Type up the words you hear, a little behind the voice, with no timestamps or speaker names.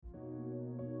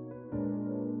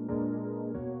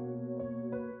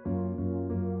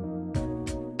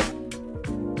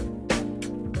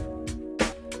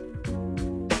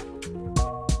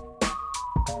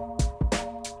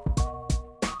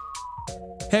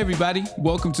Hey, everybody.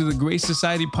 Welcome to the Grace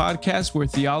Society podcast where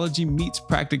theology meets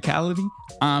practicality.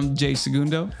 I'm Jay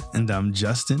Segundo. And I'm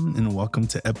Justin, and welcome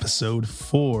to episode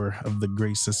 4 of the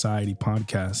Grace Society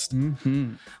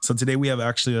podcast. So today we have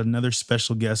actually another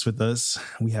special guest with us.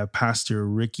 We have Pastor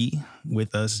Ricky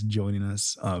with us, joining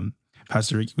us.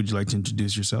 Pastor Ricky, would you like to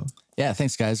introduce yourself? Yeah,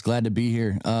 thanks, guys. Glad to be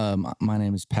here. My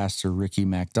name is Pastor Ricky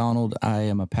MacDonald. I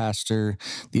am a pastor,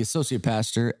 the associate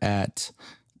pastor at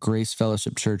Grace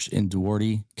Fellowship Church in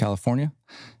Duarte, California,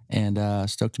 and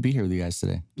stoked to be here with you guys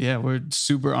today. Yeah, we're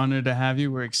super honored to have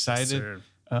you. We're excited.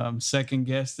 Second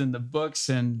guest in the books,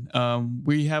 and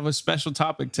we have a special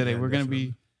topic today. We're going to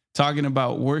be talking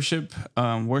about worship.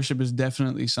 Worship is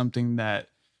definitely something that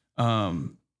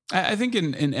I think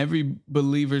in every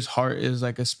believer's heart is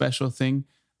like a special thing.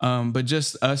 But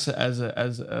just us as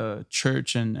a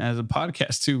church and as a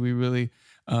podcast too, we really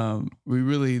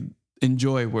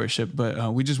enjoy worship,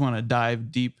 but we just want to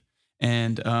dive deep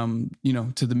and,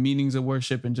 to the meanings of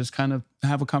worship and just kind of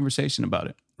have a conversation about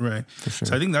it. Right. For sure.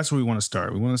 So I think that's where we want to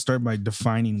start. We want to start by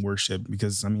defining worship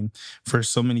because, for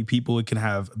so many people, it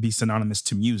can be synonymous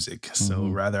to music.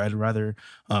 So I'd rather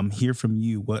hear from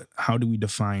you. How do we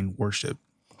define worship?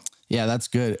 Yeah, that's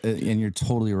good. And you're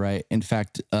totally right. In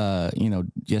fact,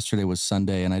 yesterday was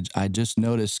Sunday and I just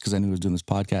noticed, because I knew I was doing this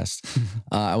podcast,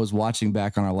 I was watching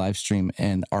back on our live stream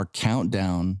and our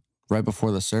countdown right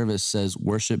before the service says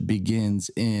worship begins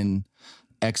in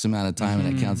X amount of time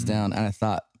and it counts down. And I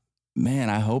thought, man,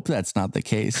 I hope that's not the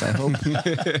case. I hope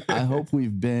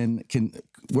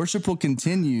worship will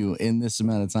continue in this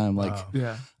amount of time.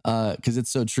 Because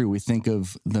it's so true. We think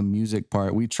of the music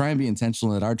part. We try and be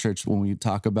intentional at our church when we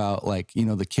talk about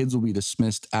the kids will be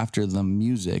dismissed after the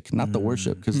music, not the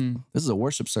worship, because this is a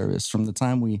worship service from the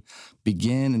time we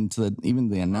begin and even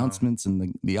the announcements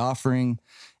and the offering.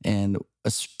 And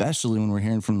especially when we're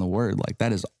hearing from the word,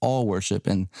 that is all worship.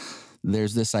 And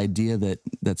there's this idea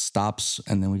that stops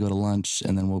and then we go to lunch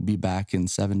and then we'll be back in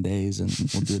 7 days and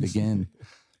we'll do it again.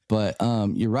 But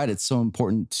you're right. It's so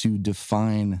important to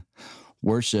define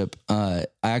worship. There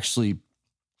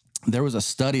was a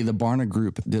study, the Barna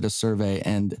Group did a survey,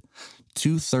 and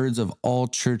 2/3 of all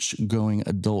church-going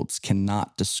adults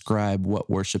cannot describe what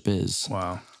worship is.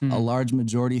 Wow. A large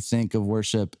majority think of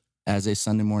worship as a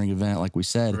Sunday morning event, like we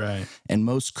said. Right. And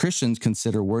most Christians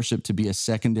consider worship to be a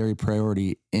secondary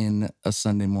priority in a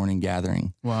Sunday morning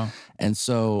gathering. Wow. And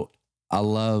so I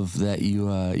love that you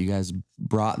guys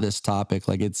brought this topic.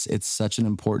 It's such an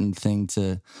important thing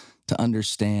to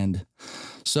understand.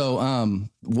 So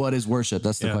what is worship?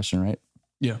 That's the question, right?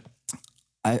 Yeah.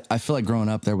 I feel like growing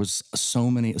up, there was so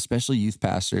many, especially youth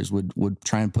pastors would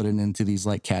try and put it into these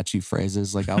catchy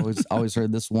phrases. I always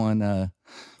heard this one,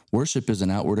 worship is an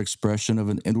outward expression of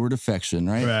an inward affection,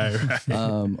 right?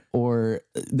 Right. Or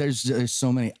there's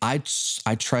so many. I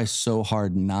try so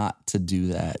hard not to do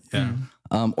that. Yeah.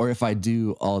 Or if I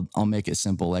do, I'll make it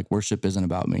simple. Worship isn't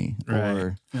about me.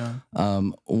 Right.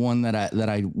 Or one that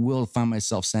I will find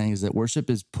myself saying is that worship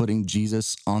is putting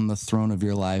Jesus on the throne of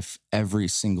your life every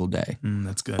single day.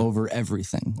 That's good. Over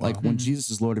everything. Wow. When Jesus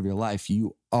is Lord of your life,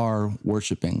 you are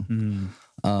worshiping.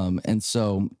 And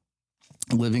so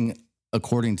living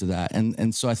according to that.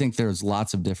 And so I think there's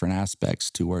lots of different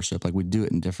aspects to worship. We do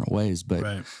it in different ways,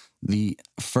 but the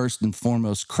first and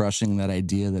foremost crushing that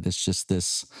idea that it's just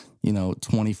this,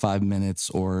 25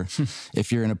 minutes, or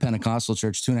if you're in a Pentecostal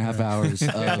church, 2.5 hours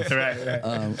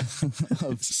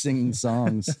of singing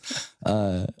songs.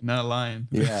 Not lying.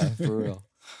 Yeah, for real.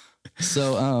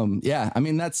 So,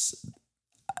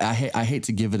 I hate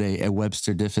to give it a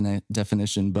Webster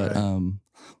definition, but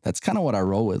that's kind of what I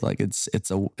roll with.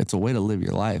 It's a way to live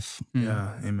your life.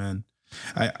 Yeah, amen.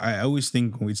 I always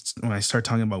think when I start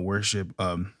talking about worship,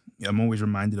 I'm always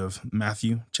reminded of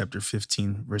Matthew chapter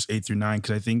 15, verse 8 through 9,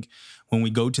 because I think when we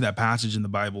go to that passage in the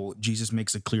Bible, Jesus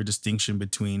makes a clear distinction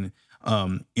between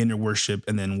inner worship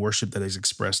and then worship that is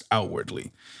expressed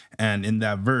outwardly. And in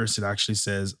that verse, it actually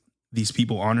says, "These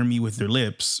people honor me with their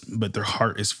lips, but their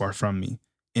heart is far from me.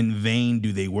 In vain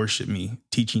do they worship me,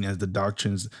 teaching as the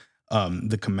doctrines,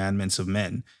 the commandments of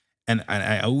men." And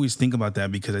I always think about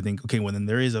that because I think, okay, well, then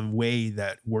there is a way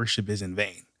that worship is in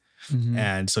vain.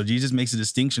 And so Jesus makes a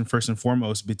distinction first and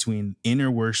foremost between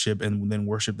inner worship and then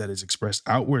worship that is expressed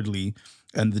outwardly,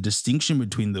 and the distinction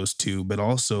between those two, but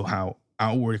also how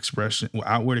outward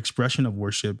expression of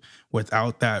worship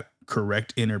without that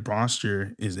correct inner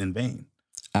posture is in vain.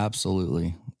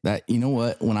 Absolutely. That,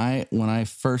 what, when I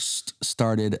first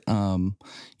started, I've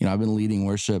been leading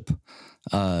worship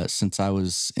since I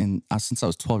was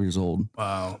 12 years old.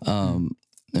 Wow.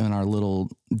 in our little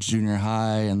junior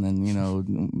high, and then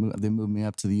they moved me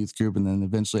up to the youth group, and then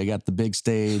eventually I got the big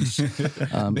stage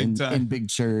in big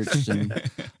church,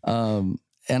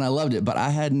 and I loved it, but I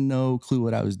had no clue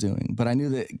what I was doing. But I knew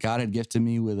that God had gifted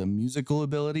me with a musical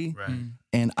ability, Right.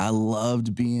 And I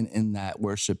loved being in that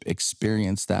worship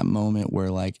experience, that moment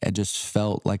where like I just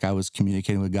felt like I was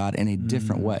communicating with God in a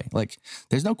different way. Like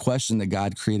there's no question that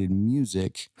God created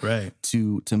music Right.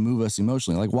 to move us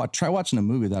emotionally. Like try watching a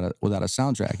movie without a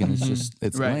soundtrack, and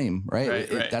it's Right. lame,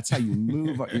 right? Right. That's how you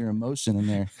move your emotion in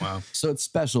there. Wow. So it's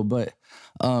special, but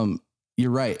you're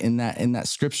right. In that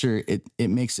scripture, it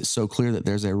makes it so clear that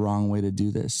there's a wrong way to do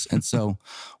this. And so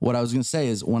what I was going to say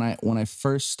is when I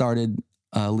first started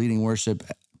leading worship,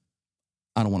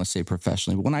 I don't want to say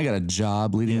professionally, but when I got a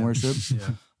job leading worship,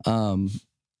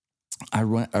 I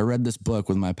read this book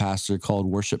with my pastor called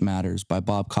Worship Matters by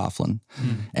Bob Coughlin.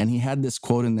 And he had this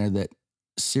quote in there that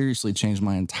seriously changed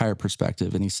my entire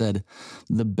perspective. And he said,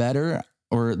 the better,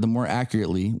 or the more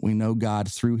accurately we know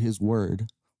God through his word,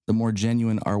 the more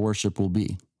genuine our worship will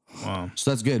be. Wow.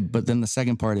 So that's good. But then the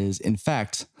second part is, in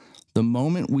fact, the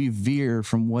moment we veer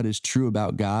from what is true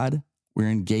about God, we're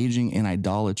engaging in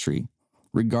idolatry.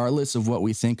 Regardless of what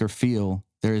we think or feel,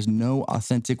 there is no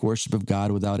authentic worship of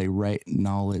God without a right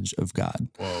knowledge of God.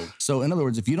 Whoa. So in other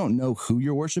words, if you don't know who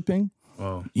you're worshiping,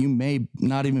 you may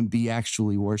not even be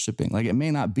actually worshiping. Like it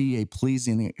may not be a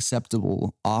pleasing,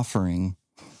 acceptable offering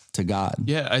to God.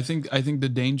 Yeah, I think the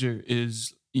danger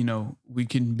is, we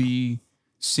can be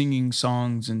singing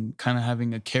songs and kind of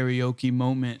having a karaoke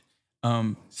moment,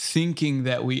 thinking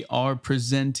that we are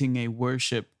presenting a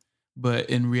worship, but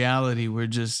in reality, we're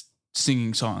just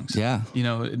singing songs. Yeah.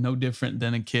 No different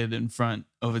than a kid in front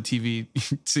of a TV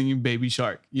singing Baby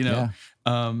Shark, Yeah.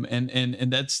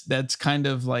 And that's kind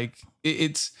of like,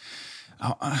 it's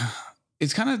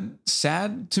kind of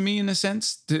sad to me in a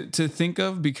sense to think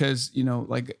of, because,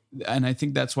 and I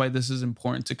think that's why this is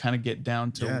important to kind of get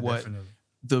down to what definitely.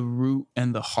 the root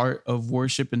and the heart of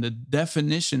worship and the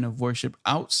definition of worship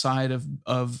outside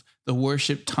of the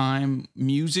worship time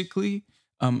musically.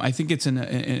 I think it's an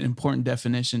important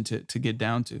definition to get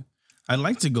down to. I'd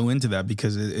like to go into that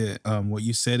because what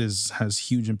you said has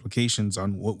huge implications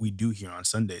on what we do here on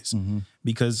Sundays.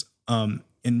 Because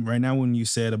and right now, when you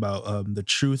said about the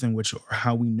truth in which, or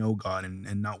how we know God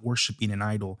and not worshiping an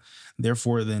idol,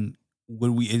 therefore, then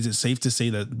is it safe to say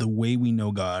that the way we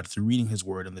know God through reading his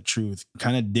word and the truth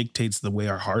kind of dictates the way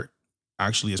our heart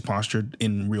actually is postured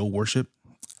in real worship?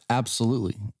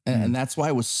 Absolutely. And that's why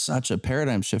it was such a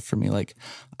paradigm shift for me. Like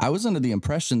I was under the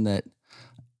impression that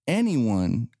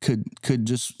anyone could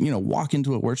just, walk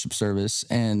into a worship service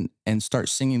and start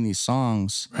singing these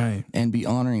songs, right, and be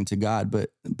honoring to God. But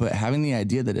having the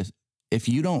idea that if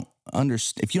you don't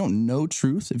understand, if you don't know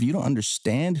truth, if you don't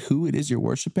understand who it is you're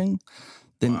worshiping,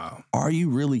 then are you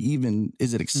really even,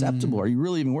 is it acceptable? Are you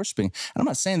really even worshiping? And I'm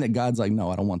not saying that God's like, no,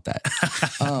 I don't want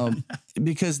that.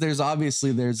 Because there's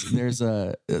obviously, there's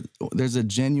a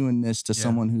genuineness to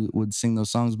someone who would sing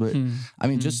those songs. But I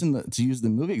mean, just to use the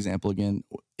movie example again,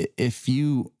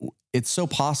 it's so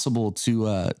possible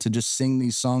to just sing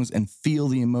these songs and feel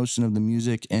the emotion of the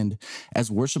music. And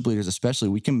as worship leaders, especially,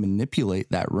 we can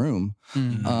manipulate that room.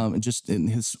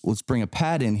 Let's bring a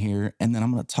pad in here, and then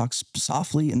I'm going to talk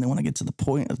softly. And then when I get to the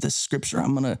point of this scripture,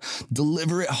 I'm going to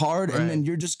deliver it hard. Right. And then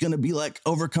you're just going to be like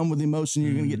overcome with emotion.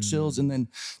 You're going to get chills. And then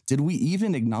did we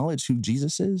even acknowledge who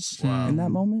Jesus is in that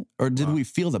moment? Or did we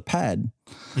feel the pad?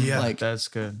 Yeah, that's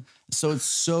good. So it's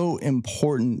so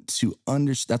important to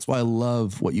understand. That's why I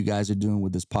love what you guys are doing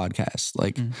with this podcast.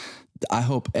 Like, I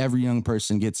hope every young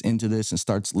person gets into this and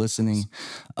starts listening.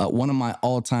 One of my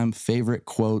all-time favorite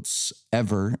quotes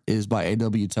ever is by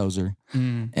A.W. Tozer.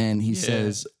 And he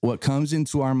says, what comes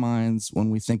into our minds when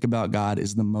we think about God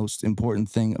is the most important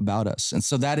thing about us. And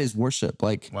so that is worship.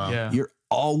 Like, you're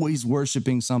always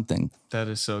worshiping something. That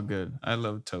is so good. I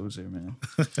love Tozer, man.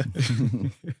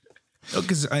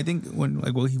 Because I think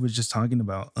what he was just talking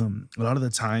about, a lot of the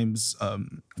times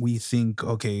we think,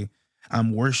 okay,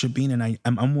 I'm worshiping, and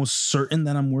I'm almost certain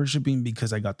that I'm worshiping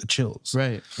because I got the chills.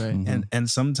 Right. And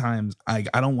sometimes I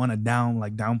don't want to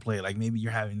downplay, like maybe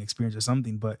you're having an experience or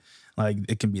something, but like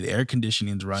it can be the air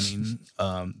conditioning's running.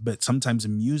 But sometimes the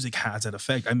music has that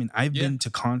effect. I mean, I've been to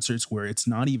concerts where it's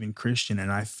not even Christian,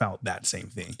 and I felt that same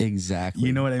thing. Exactly.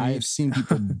 You know what I mean? I've seen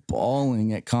people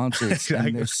bawling at concerts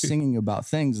and they're singing about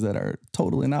things that are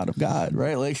totally not of God,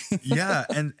 right? Like, yeah.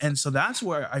 And so that's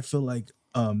where I feel like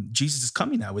Jesus is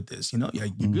coming at with this. You're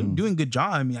doing a good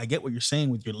job. I mean, I get what you're saying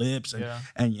with your lips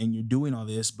and you're doing all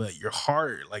this, but your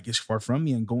heart like is far from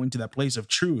me, and going to that place of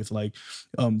truth. Like,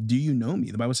 do you know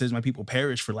me? The Bible says my people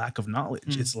perish for lack of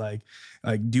knowledge. It's like,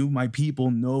 do my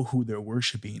people know who they're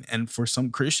worshiping? And for some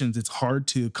Christians, it's hard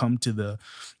to come to the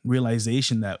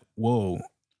realization that, whoa,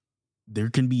 there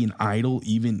can be an idol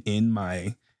even in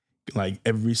my like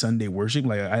every Sunday worship.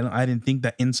 Like I didn't think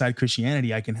that inside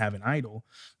Christianity I can have an idol,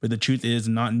 but the truth is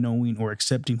not knowing or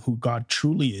accepting who God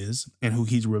truly is and who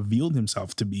he's revealed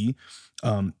himself to be.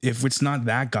 If it's not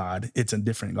that God, it's a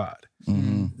different God.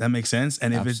 Mm-hmm. That makes sense.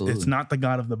 And if it's not the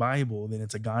God of the Bible, then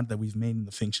it's a God that we've made in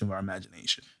the function of our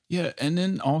imagination. Yeah. And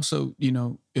then also,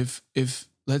 if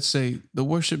let's say the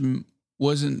worship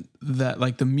wasn't that,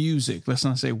 like the music, let's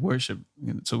not say worship,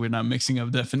 so we're not mixing up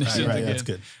definitions. Right, that's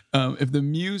good. If the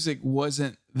music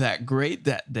wasn't that great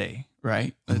that day,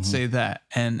 right? Let's say that,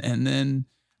 and then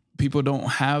people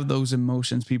don't have those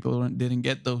emotions, people didn't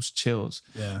get those chills.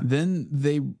 Yeah. Then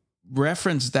they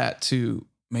reference that to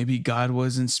maybe God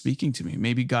wasn't speaking to me,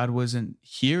 maybe God wasn't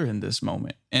here in this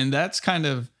moment, and that's kind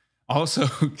of also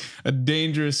a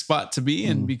dangerous spot to be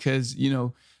in because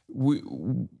you're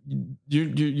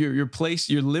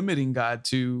limiting God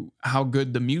to how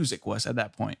good the music was at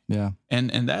that point. Yeah.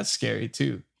 And that's scary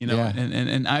too, yeah.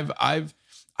 And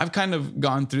I've kind of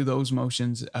gone through those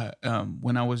motions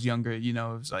when I was younger. It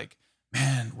was like,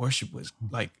 man, worship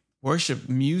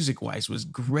music wise was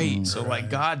great. So like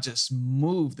God just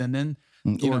moved, and then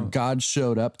God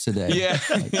showed up today. Yeah.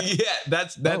 Yeah.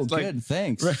 That's like, good.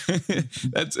 Thanks. Right?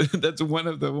 That's one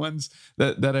of the ones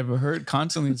that I've heard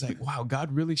constantly. It's like, wow,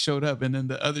 God really showed up. And then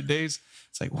the other days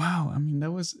it's like, wow, I mean, it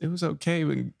was okay.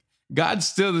 But God's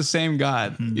still the same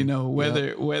God,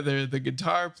 whether the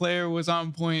guitar player was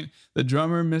on point, the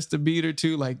drummer missed a beat or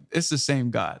two, like it's the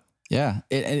same God. Yeah,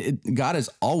 God is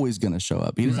always going to show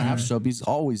up. He doesn't have to show up. He's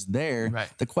always there. Right.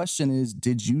 The question is,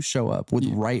 did you show up with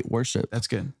right worship? That's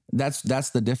good. That's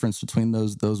the difference between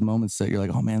those moments that you're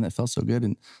like, oh man, that felt so good.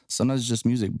 And sometimes it's just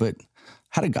music, but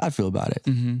how did God feel about it?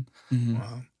 Mm-hmm. Mm-hmm.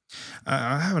 Wow.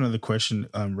 I have another question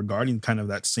regarding kind of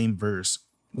that same verse.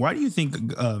 Why do you think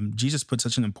Jesus put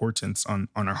such an importance on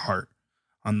our heart?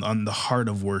 On the heart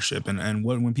of worship, and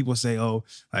when people say, oh,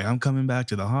 like I'm coming back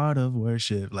to the heart of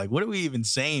worship, like what are we even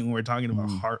saying when we're talking about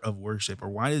heart of worship, or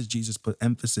why does Jesus put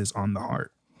emphasis on the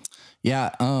heart? Yeah,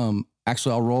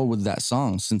 actually I'll roll with that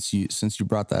song since you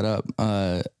brought that up.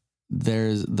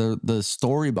 There's the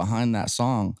story behind that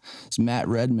song is Matt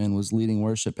Redman was leading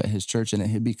worship at his church, and it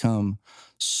had become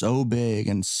so big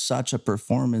and such a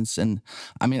performance. And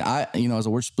I mean, as a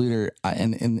worship leader,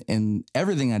 in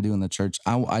everything I do in the church,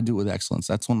 I do it with excellence.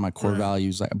 That's one of my core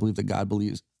values. I believe that God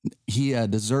believes he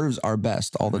deserves our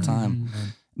best all the time.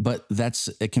 But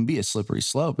it can be a slippery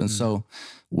slope. And so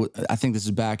I think this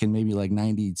is back in maybe like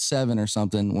 97 or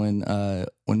something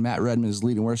when Matt Redman is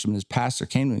leading worship, and his pastor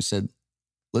came to me and said,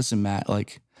 listen, Matt,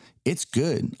 like it's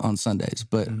good on Sundays,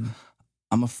 but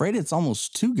I'm afraid it's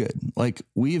almost too good. Like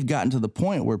we've gotten to the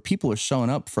point where people are showing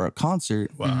up for a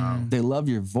concert. Wow. They love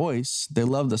your voice. They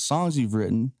love the songs you've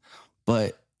written,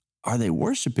 but are they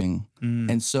worshiping?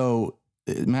 And so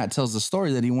Matt tells the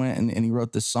story that he went and he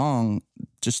wrote this song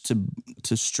just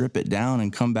to strip it down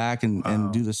and come back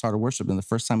and do this heart of worship. And the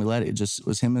first time he led it just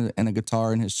was him and a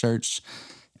guitar in his church.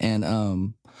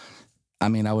 And, I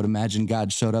mean, I would imagine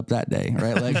God showed up that day,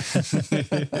 right? Like,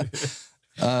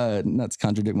 not to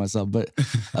contradict myself, but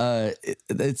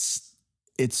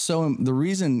it's so, the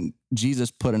reason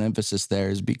Jesus put an emphasis there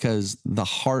is because the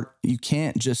heart, you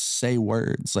can't just say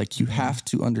words. Like you have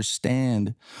to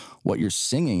understand what you're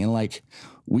singing. And like,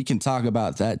 we can talk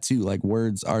about that too. Like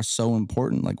words are so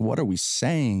important. Like, what are we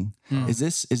saying? Are we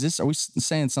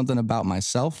saying something about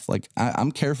myself? Like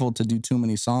I'm careful to do too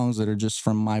many songs that are just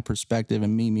from my perspective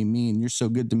and me, and you're so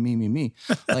good to me.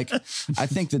 Like, I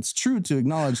think that's true to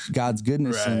acknowledge God's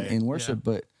goodness in worship,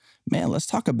 but man, let's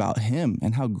talk about him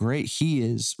and how great he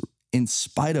is in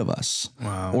spite of us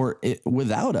or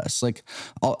without us. Like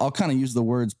I'll kind of use the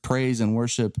words praise and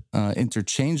worship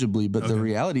interchangeably, but the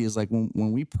reality is like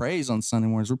when we praise on Sunday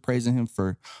mornings, we're praising him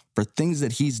for things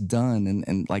that he's done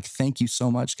and like, thank you so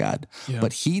much, God. Yeah.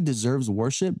 But he deserves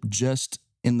worship just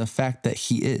in the fact that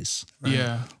he is. Right?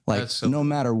 Yeah. Like no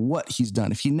matter what he's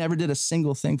done, if he never did a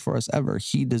single thing for us ever,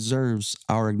 he deserves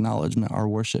our acknowledgement, our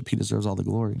worship. He deserves all the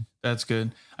glory. That's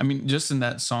good. I mean, just in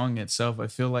that song itself, I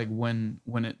feel like when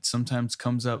it sometimes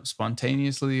comes up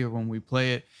spontaneously or when we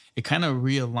play it, it kind of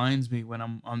realigns me when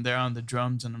I'm there on the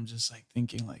drums and I'm just like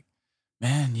thinking like,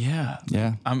 man, yeah.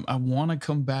 I want to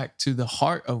come back to the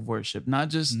heart of worship, not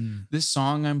just this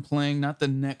song I'm playing, not the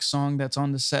next song that's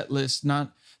on the set list,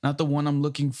 not not the one I'm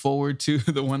looking forward to,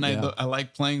 the one I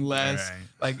like playing less.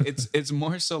 Right. Like it's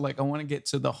more so like I want to get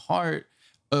to the heart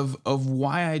of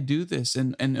why I do this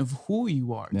and of who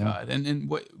you are, God. And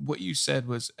what you said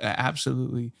was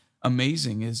absolutely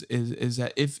amazing is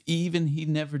that if even he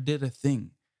never did a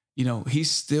thing, you know, he's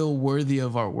still worthy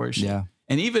of our worship. Yeah.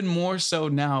 And even more so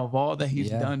now of all that he's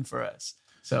done for us.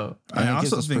 So I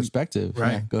also think perspective.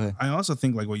 Right. Yeah, go ahead. I also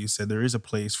think, like what you said, there is a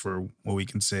place for what we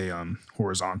can say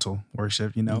horizontal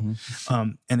worship, you know,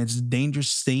 and it's dangerous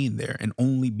staying there and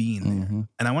only being there.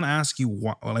 And I want to ask you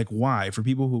why for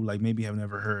people who like maybe have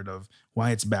never heard of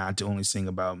why it's bad to only sing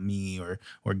about me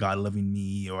or God loving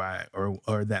me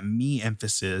or that me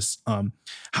emphasis.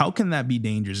 How can that be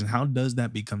dangerous, and how does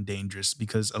that become dangerous?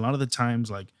 Because a lot of the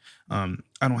times, like I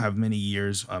don't have many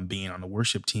years being on the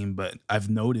worship team, but I've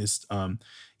noticed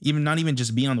not even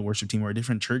just being on the worship team or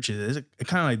different churches, it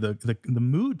kind of like the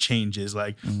mood changes.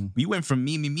 Like we went from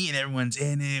me, and everyone's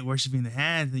in it, worshiping the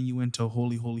hands. Then you went to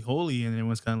holy, holy, holy, and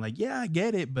everyone's kind of like, yeah, I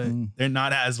get it, but they're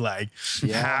not as like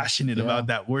passionate about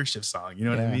that worship song. You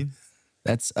know what I mean?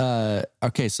 That's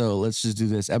okay. So let's just do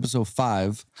this episode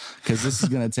 5, because this is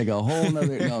gonna take a whole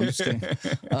nother. No, I'm just kidding.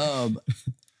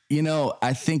 You know,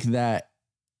 I think that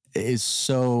is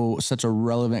such a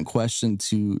relevant question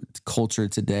to culture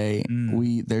today.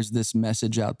 There's this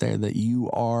message out there that you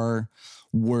are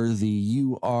worthy,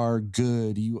 you are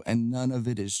good, and none of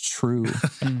it is true.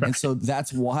 And so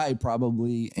that's why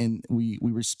probably we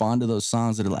respond to those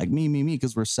songs that are like me,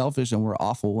 because we're selfish and we're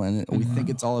awful and we think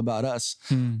it's all about us.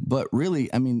 But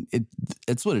really, I mean,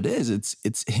 it's what it is.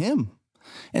 It's him.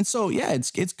 And so, yeah,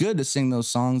 it's good to sing those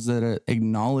songs that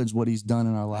acknowledge what he's done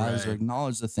in our lives or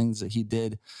acknowledge the things that he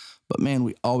did. But man,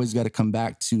 we always got to come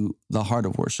back to the heart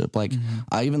of worship. Like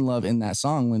I even love in that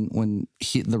song when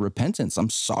the repentance. I'm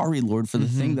sorry, Lord, for the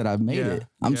thing that I've made it.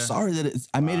 I'm sorry that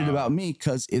I made it about me,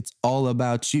 because it's all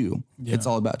about you. Yeah. It's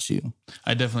all about you.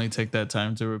 I definitely take that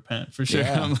time to repent for sure.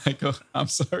 Yeah. I'm like, oh, I'm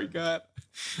sorry, God.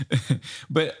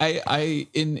 But I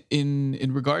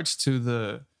in regards to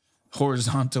the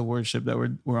horizontal worship that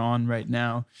we're on right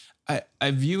now,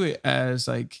 I view it as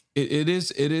like it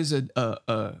is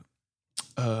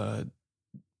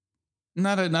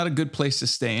not a good place to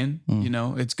stay in. You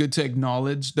know, it's good to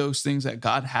acknowledge those things that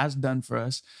God has done for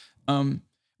us.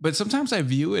 But sometimes I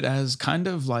view it as kind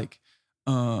of like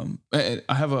I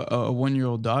have a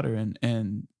 1-year-old daughter,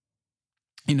 and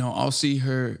you know, I'll see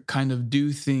her kind of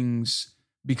do things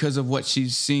because of what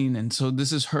she's seen, and so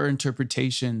this is her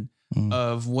interpretation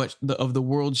of the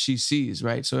world she sees,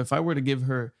 right? So if I were to give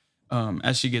her,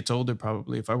 as she gets older,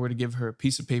 probably, if I were to give her a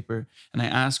piece of paper and I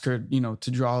ask her, you know,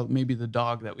 to draw maybe the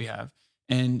dog that we have,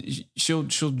 and she'll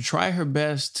try her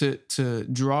best to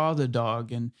draw the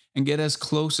dog and get as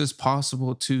close as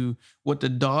possible to what the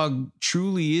dog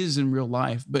truly is in real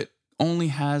life, but only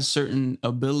has certain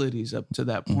abilities up to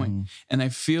that point. And I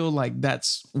feel like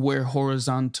that's where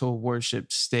horizontal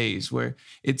worship stays, where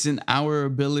it's in our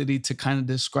ability to kind of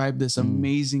describe this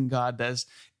amazing God that's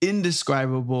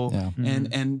indescribable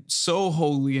and so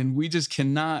holy, and we just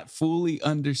cannot fully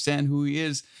understand who he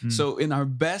is. So in our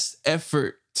best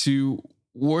effort to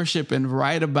worship and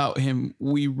write about him,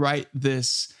 we write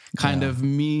this kind of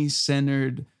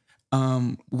me-centered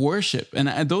worship.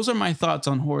 And those are my thoughts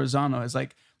on horizontal. It's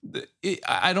like,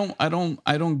 I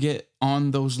don't get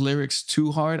on those lyrics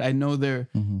too hard. I know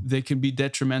they can be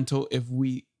detrimental if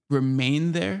we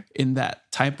remain there in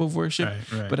that type of worship.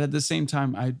 Right. But at the same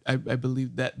time, I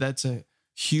believe that that's a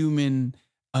human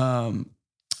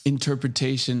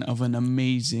interpretation of an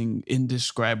amazing,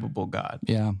 indescribable God.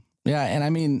 Yeah. Yeah. And I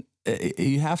mean,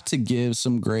 you have to give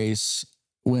some grace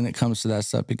when it comes to that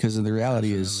stuff, because the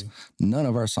reality is none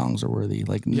of our songs are worthy.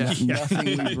 Like nothing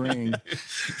we bring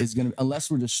is going to, unless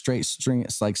we're just straight string.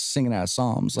 It's like singing out of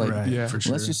Psalms. Like for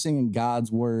sure. Unless you're singing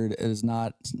God's word,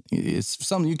 it's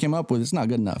something you came up with. It's not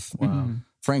good enough,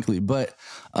 frankly. But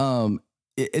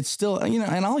it's still, you know,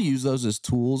 and I'll use those as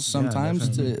tools sometimes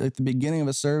to, at the beginning of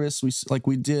a service, we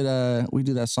do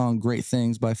that song "Great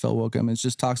Things" by Phil Wickham. It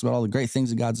just talks about all the great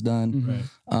things that God's done.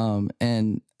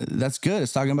 And that's good.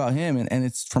 It's talking about him, and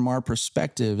it's from our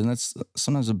perspective, and that's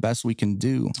sometimes the best we can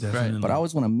do. Definitely. But I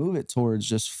always want to move it towards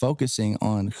just focusing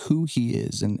on who he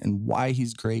is and why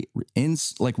he's great,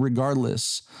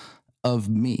 regardless of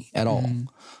me at all.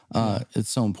 It's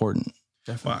so important.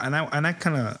 Definitely. Well, and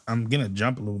I'm gonna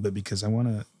jump a little bit, because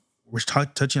we're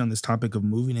touching on this topic of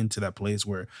moving into that place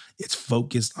where it's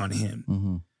focused on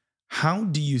him. How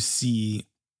do you see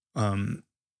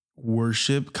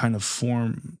worship kind of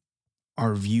form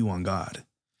our view on God?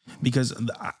 Because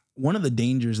one of the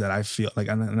dangers that I feel like,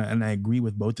 and I agree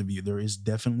with both of you, there is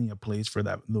definitely a place for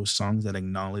those songs that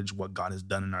acknowledge what God has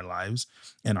done in our lives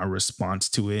and our response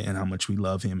to it, and how much we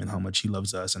love Him and how much He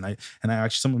loves us. And I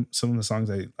actually, some of the songs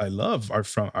I love are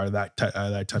that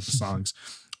type of songs.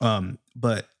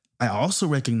 But I also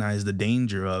recognize the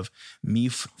danger of me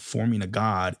forming a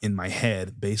God in my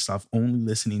head based off only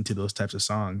listening to those types of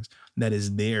songs that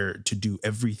is there to do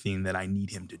everything that I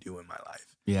need Him to do in my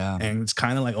life. Yeah. And it's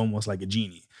kind of like almost like a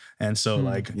genie. And so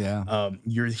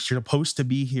you're supposed to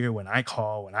be here when I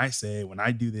call, when I say, when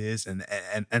I do this. And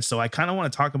so I kind of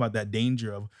want to talk about that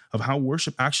danger of how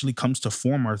worship actually comes to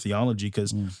form our theology.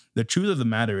 Because the truth of the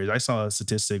matter is, I saw a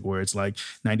statistic where it's like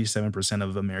 97%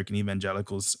 of American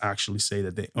evangelicals actually say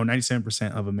that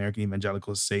 97% of American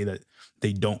evangelicals say that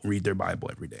they don't read their Bible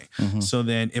every day. So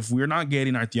then if we're not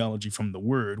getting our theology from the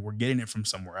Word, we're getting it from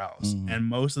somewhere else. And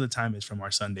most of the time it's from our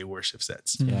Sunday worship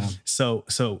sets. Yeah. So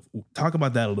talk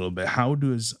about that a little bit. How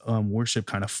does worship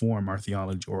kind of form our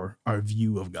theology or our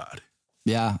view of God?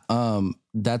 Yeah,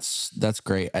 that's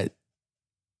great.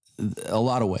 A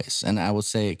lot of ways, and I will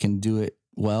say it can do it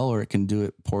well or it can do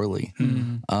it poorly.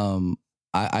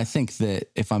 I think that,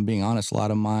 if I'm being honest, a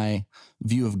lot of my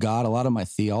view of God, a lot of my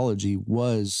theology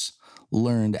was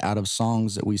learned out of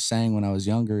songs that we sang when I was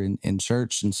younger in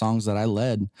church, and songs that I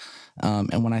led.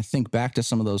 And when I think back to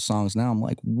some of those songs now, I'm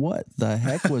like, what the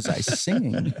heck was I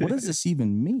singing? What does this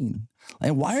even mean?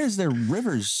 And why is there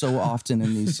rivers so often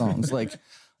in these songs? Like,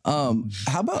 how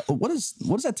about, what does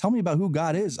that tell me about who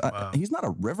God is? Wow. He's not a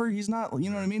river. He's not, you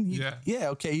know what I mean?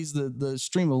 Okay. He's the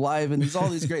stream of life, and he's all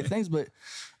these great things, but,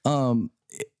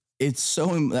 it's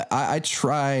so, I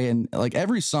try, and like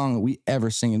every song that we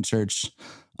ever sing in church,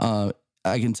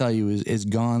 I can tell you is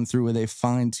gone through with a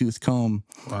fine-tooth comb.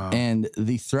 Wow. And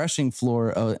the threshing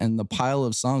floor and the pile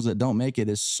of songs that don't make it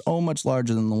is so much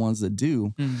larger than the ones that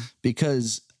do,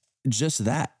 because just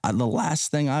that, the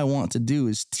last thing I want to do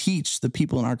is teach the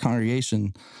people in our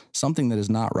congregation something that is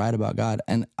not right about God.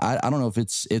 And I don't know if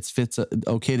it's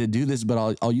okay to do this,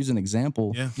 but I'll use an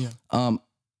example. Yeah.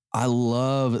 I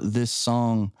love this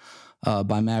song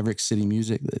by Maverick City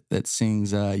Music that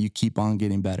sings "You Keep on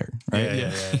Getting Better." Right?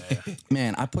 Yeah.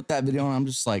 Man, I put that video on. I'm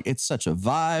just like, it's such a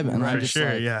vibe, and I'm just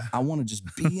I want to just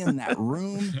be in that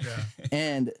room,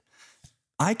 and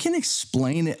I can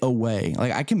explain it away.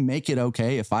 Like, I can make it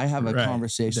okay if I have a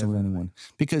conversation with anyone,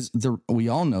 because we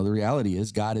all know the reality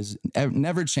is God is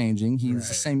never changing. He's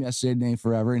the same yesterday, today,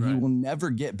 forever, and He will never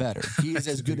get better. He is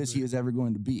as good as He is ever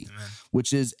going to be,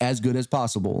 which is as good as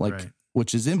possible.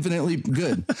 Which is infinitely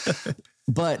good.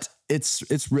 But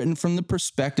it's written from the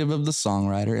perspective of the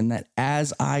songwriter, and that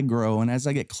as I grow and as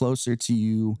I get closer to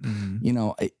you, you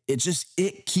know,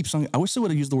 it keeps on. I wish I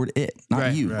would have used the word "it,"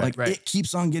 not "you." It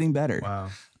keeps on getting better.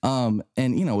 Wow.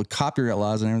 And you know, with copyright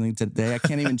laws and everything today, I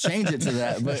can't even change it to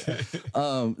that.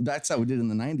 But that's how we did in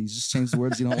the 90s. Just change the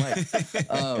words you don't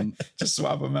like. Just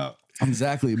swap them out.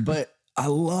 Exactly. But I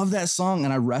love that song,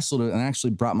 and I wrestled it, and I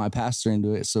actually brought my pastor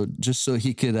into it. So just so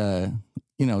he could,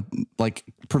 you know, like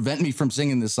prevent me from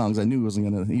singing this song, 'cause I knew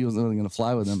he wasn't gonna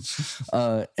fly with him.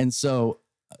 And so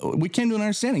we came to an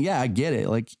understanding. Yeah, I get it.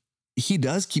 Like, He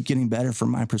does keep getting better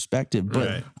from my perspective,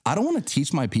 but I don't want to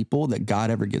teach my people that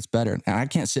God ever gets better. And I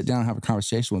can't sit down and have a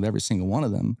conversation with every single one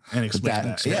of them and explain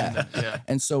that. Yeah.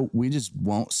 And so we just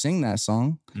won't sing that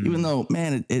song, even though,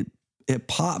 man, it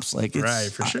pops. Like,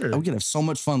 it's for sure. We could have so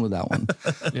much fun with that one.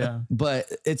 But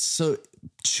it's so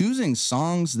choosing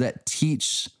songs that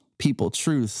teach people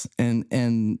truth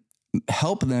and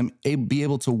help them be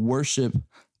able to worship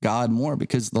God more,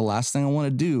 because the last thing I want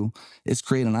to do is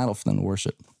create an idol for them to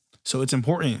worship. So it's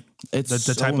important. It's the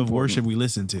so type of important. worship we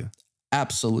listen to.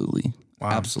 Absolutely. Wow.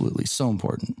 Absolutely. So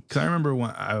important. Because I remember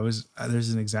when there's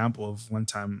an example of one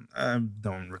time, I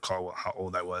don't recall how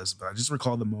old I was, but I just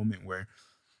recall the moment where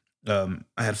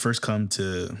I had first come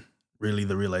to really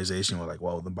the realization where, like,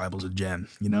 well, the Bible's a gem,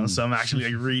 you know? So I'm actually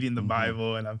like reading the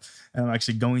Bible, and I'm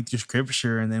actually going through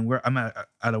scripture, and then I'm at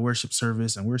a worship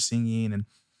service, and we're singing, and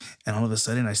all of a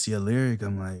sudden I see a lyric.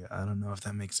 I'm like, I don't know if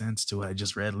that makes sense to what I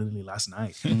just read literally last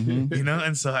night, you know?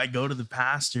 And so I go to the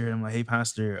pastor, and I'm like, hey,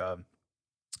 pastor,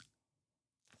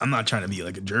 I'm not trying to be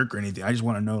like a jerk or anything. I just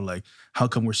want to know, like, how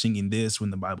come we're singing this when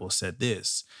the Bible said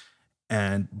this?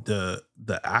 And the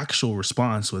actual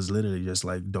response was literally just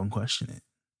like, don't question it.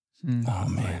 Oh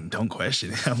man, don't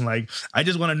question it. I'm like, I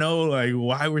just want to know, like,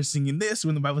 why we're singing this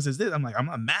when the Bible says this. I'm like, I'm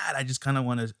not mad. I just kind of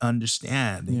want to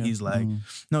understand. And he's like,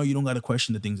 no, you don't got to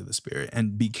question the things of the Spirit,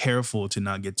 and be careful to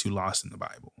not get too lost in the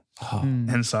Bible.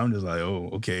 And so I'm just like, oh,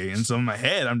 okay. And so in my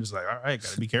head, I'm just like, all right,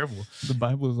 gotta be careful. The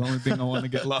Bible is the only thing I want to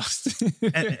get lost.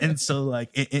 and so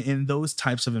like in those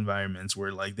types of environments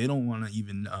where like they don't want to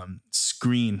even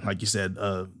screen, like you said,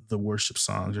 the worship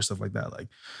songs or stuff like that,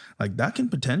 like that can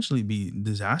potentially be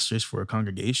disastrous for a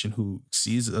congregation who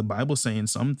sees a Bible saying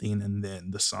something and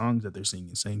then the songs that they're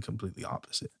singing saying completely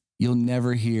opposite. You'll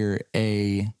never hear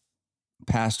a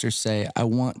pastor say, I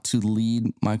want to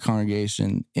lead my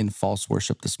congregation in false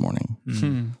worship this morning.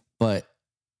 But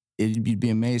you'd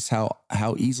be amazed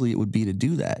how easily it would be to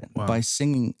do that by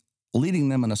leading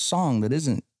them in a song that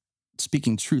isn't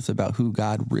speaking truth about who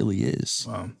God really is.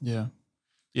 Wow. Yeah.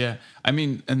 Yeah. I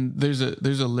mean, and there's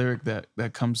a lyric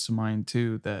that comes to mind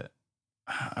too, that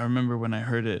I remember when I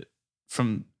heard it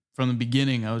from the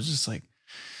beginning, I was just like,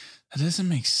 that doesn't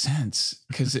make sense.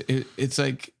 Cause it's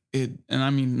like, and I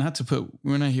mean, not to put,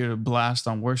 we're not here to blast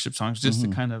on worship songs, just to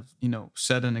kind of,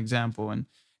 set an example. And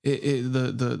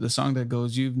the song that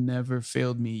goes, you've never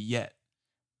failed me yet.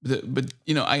 But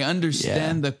I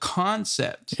understand the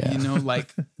concept,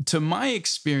 like to my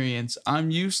experience,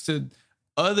 I'm used to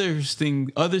other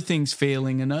things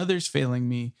failing and others failing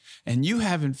me, and you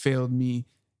haven't failed me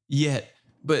yet.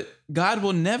 But God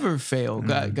will never fail.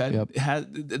 God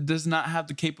does not have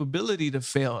the capability to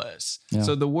fail us. Yeah.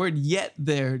 So the word "yet"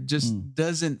 there just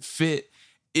doesn't fit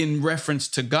in reference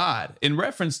to God. In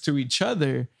reference to each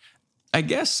other, I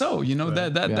guess so.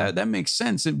 That makes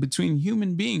sense in between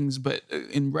human beings. But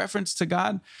in reference to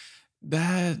God,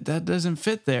 that doesn't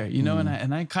fit there.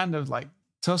 And I kind of like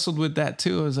tussled with that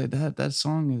too. I was like, that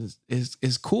song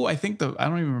is cool. I think I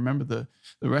don't even remember the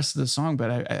rest of the song, but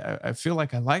I feel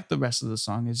like I like the rest of the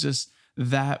song. It's just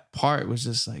that part was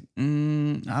just like,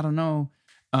 I don't know.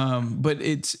 But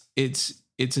it's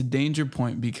a danger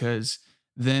point, because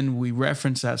then we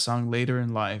reference that song later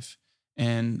in life,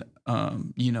 and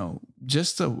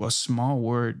just a small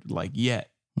word like "yet,"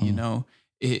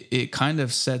 it kind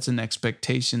of sets an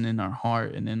expectation in our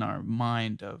heart and in our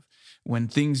mind of, when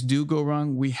things do go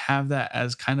wrong, we have that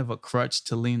as kind of a crutch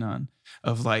to lean on,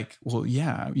 of like, well,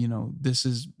 yeah, this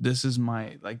is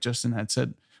my, like Justin had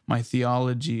said, my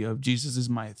theology of Jesus is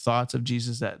my thoughts of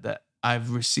Jesus that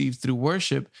I've received through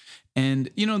worship.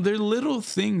 And, there are little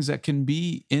things that can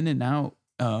be in and out,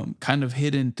 kind of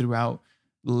hidden throughout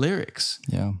lyrics.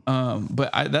 Yeah.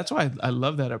 But that's why I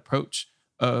love that approach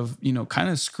of, kind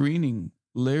of screening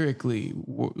lyrically,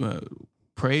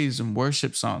 praise and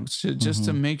worship songs just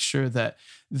to make sure that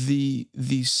the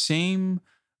same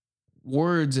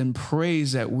words and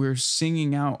praise that we're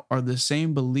singing out are the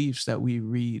same beliefs that we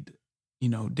read,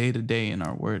 day to day in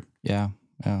our word. Yeah.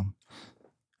 Yeah.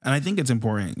 And I think it's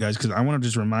important, guys, because I want to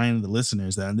just remind the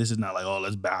listeners that this is not like, oh,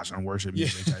 let's bash on worship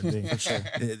music type thing. For sure.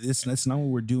 That's not what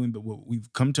we're doing. But what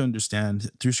we've come to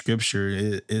understand through scripture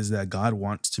is that God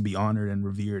wants to be honored and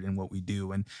revered in what we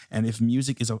do. And if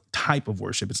music is a type of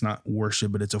worship, it's not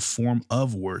worship, but it's a form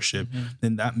of worship,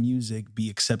 then that music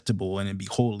be acceptable and it be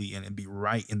holy and it be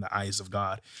right in the eyes of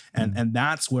God. And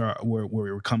that's where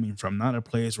we're coming from. Not a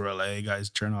place where like, hey, guys,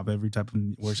 turn off every type of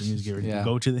worship music.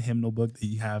 Go to the hymnal book that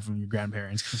you have from your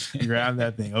grandparents. Grab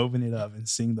that thing, open it up, and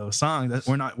sing those songs.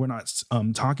 We're not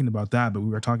talking about that, but we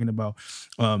were talking about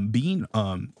being.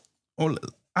 Or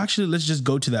actually, let's just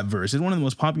go to that verse. It's one of the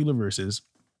most popular verses,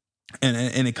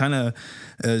 and it kind of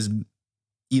is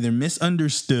either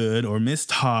misunderstood or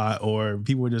mistaught, or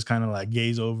people just kind of like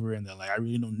gaze over and they're like, I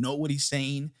really don't know what he's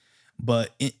saying. But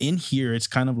in here, it's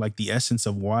kind of like the essence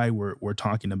of why we're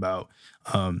talking about.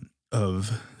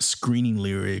 Of screening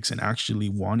lyrics and actually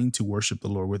wanting to worship the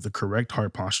Lord with the correct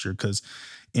heart posture. Because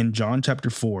in John chapter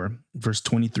 4, verse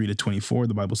 23 to 24,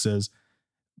 the Bible says,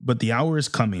 but the hour is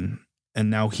coming, and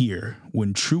now here,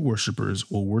 when true worshipers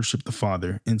will worship the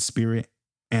Father in spirit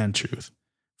and truth.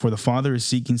 For the Father is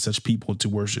seeking such people to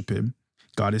worship him.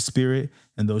 God is spirit,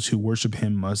 and those who worship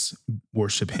him must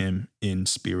worship him in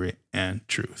spirit and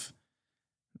truth.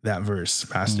 That verse,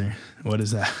 Pastor, what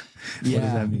is that? What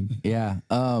does that mean? Yeah.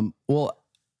 Well,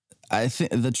 I think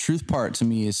the truth part to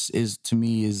me is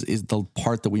the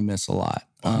part that we miss a lot.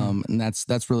 And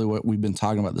that's really what we've been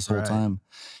talking about this whole time.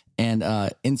 And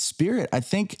in spirit,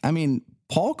 I mean,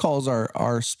 Paul calls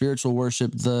our spiritual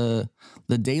worship the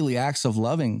daily acts of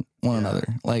loving one another.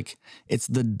 Like it's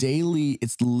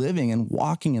living and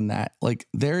walking in that. Like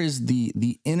there is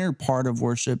the inner part of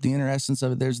worship, the inner essence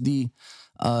of it. There's the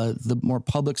more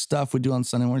public stuff we do on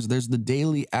Sunday mornings. There's the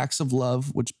daily acts of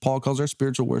love, which Paul calls our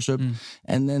spiritual worship.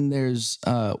 And then there's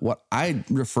what I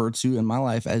refer to in my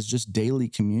life as just daily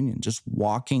communion, just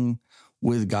walking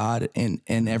with God and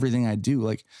everything I do.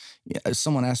 Like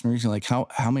someone asked me recently, like how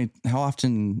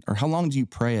often or how long do you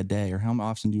pray a day, or how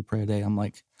often do you pray a day? I'm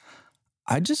like,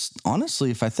 I just honestly,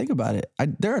 if I think about it,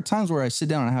 there are times where I sit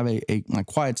down and have my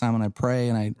quiet time and I pray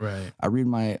and I read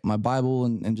my Bible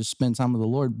and just spend time with the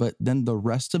Lord. But then the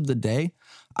rest of the day,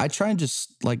 I try and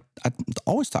just I'm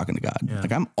always talking to God. Yeah.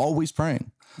 Like I'm always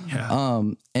praying. Yeah.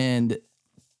 And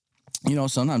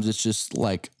sometimes it's just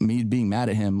like me being mad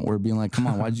at him or being like, come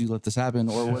on, why did you let this happen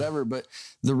or whatever. But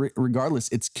regardless,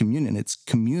 it's communion, it's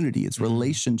community, it's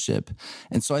relationship.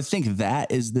 And so I think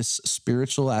that is this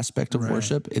spiritual aspect of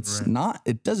worship. It's not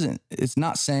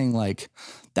saying like,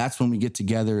 that's when we get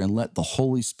together and let the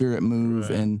Holy Spirit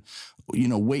move and,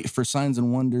 wait for signs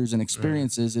and wonders and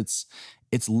experiences.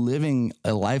 It's living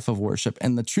a life of worship.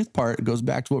 And the truth part goes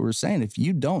back to what we were saying. If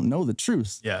you don't know the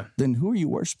truth, then who are you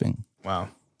worshiping? Wow.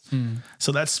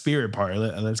 So that spirit part,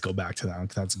 let's go back to that,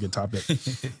 because that's a good topic.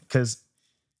 Because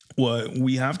what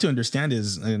we have to understand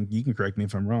is, and you can correct me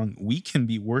if I'm wrong, we can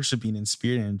be worshiping in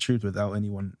spirit and in truth without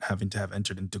anyone having to have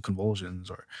entered into convulsions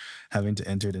or having to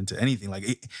enter into anything.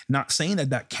 Like, not saying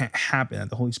that can't happen, that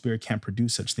the Holy Spirit can't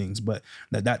produce such things, but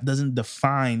that doesn't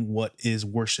define what is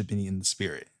worshiping in the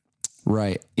spirit.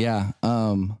 Right. Yeah.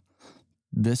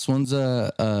 This one's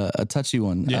a touchy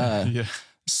one. Yeah.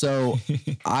 So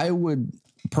I would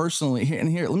personally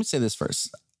here, let me say this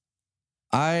first.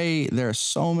 There are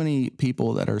so many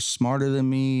people that are smarter than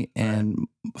me and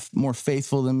more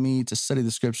faithful than me to study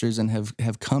the scriptures and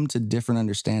have come to different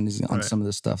understandings on some of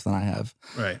this stuff than I have.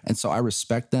 Right. And so I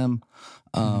respect them.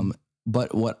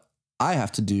 But what I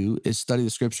have to do is study the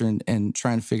scripture and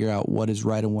try and figure out what is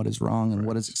right and what is wrong and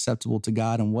what is acceptable to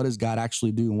God and what does God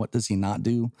actually do and what does he not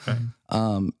do.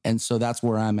 And so that's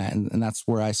where I'm at and that's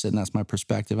where I sit and that's my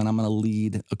perspective and I'm going to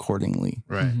lead accordingly.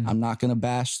 Right. I'm not going to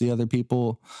bash the other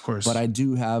people, of course, but I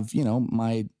do have,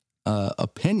 my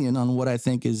opinion on what I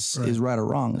think is right or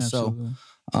wrong. Absolutely.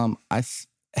 So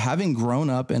having grown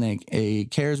up in a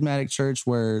charismatic church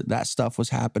where that stuff was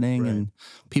happening and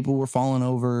people were falling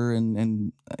over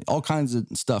and all kinds of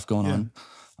stuff going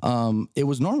on, it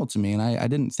was normal to me and I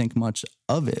didn't think much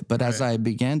of it. But as I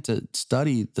began to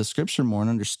study the scripture more and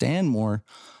understand more,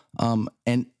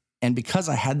 and because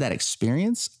I had that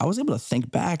experience, I was able to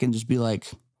think back and just be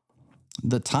like,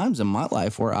 the times in my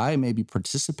life where I maybe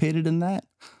participated in that,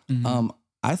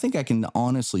 I think I can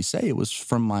honestly say it was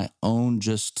from my own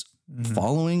just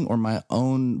following or my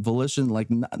own volition. Like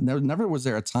never was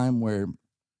there a time where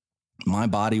my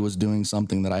body was doing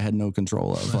something that I had no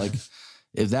control of. Like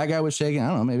if that guy was shaking, I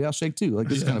don't know, maybe I'll shake too. Like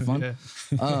this is kind of fun.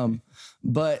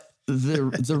 But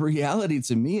the reality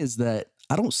to me is that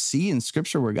I don't see in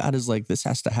scripture where God is like, this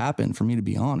has to happen for me to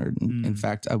be honored. And in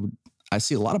fact, I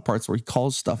see a lot of parts where he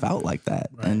calls stuff out like that.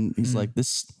 And he's like,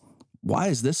 why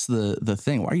is this the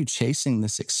thing? Why are you chasing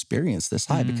this experience this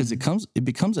high? Because it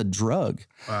becomes a drug.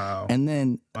 Wow. And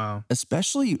then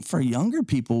especially for younger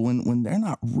people, when they're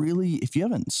not really, if you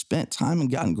haven't spent time and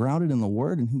gotten grounded in the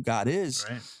word and who God is,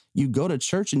 you go to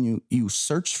church and you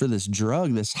search for this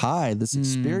drug, this high, this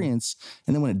experience.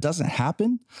 And then when it doesn't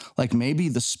happen, like maybe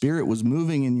the spirit was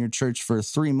moving in your church for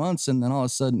 3 months and then all of a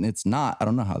sudden it's not. I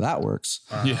don't know how that works.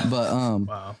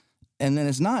 But and then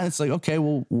it's not, and it's like, okay,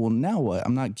 well, now what?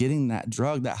 I'm not getting that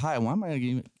drug, that high. Why am I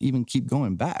going to even keep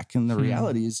going back? And the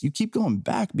reality is you keep going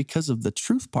back because of the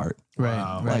truth part.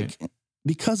 Right. Like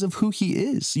because of who he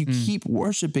is. You keep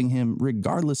worshiping him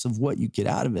regardless of what you get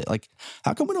out of it. Like,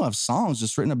 how come we don't have songs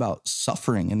just written about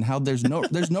suffering and how there's no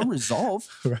resolve?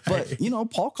 But,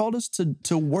 Paul called us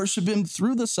to worship him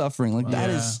through the suffering. Like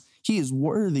he is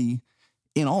worthy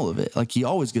in all of it. Like he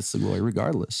always gets the glory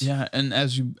regardless. Yeah. And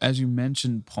as you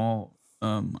mentioned, Paul,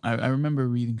 I remember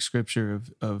reading scripture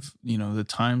of the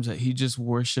times that he just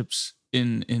worships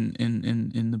in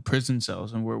the prison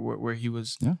cells and where he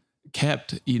was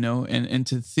kept, and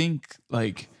to think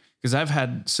like, because I've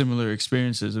had similar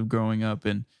experiences of growing up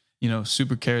and,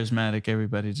 super charismatic,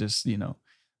 everybody just,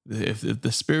 if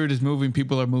the spirit is moving,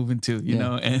 people are moving too,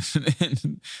 know,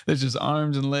 and there's just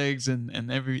arms and legs and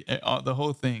the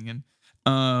whole thing. And,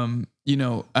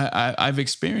 I've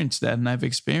experienced that and I've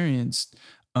experienced,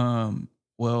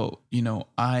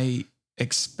 I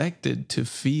expected to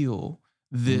feel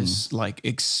this like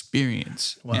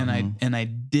experience and I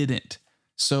didn't.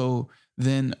 So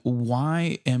then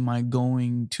why am I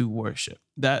going to worship?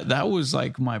 That was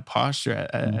like my posture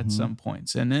at some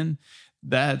points. And then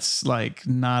that's like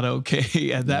not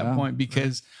okay at that point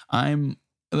because and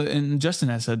Justin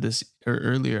has said this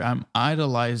earlier, I'm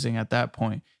idolizing at that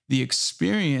point the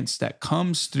experience that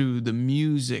comes through the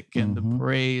music and the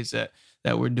praise that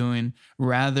we're doing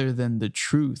rather than the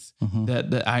truth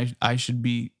that I should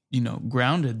be,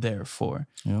 grounded there for.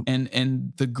 Yep.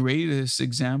 And the greatest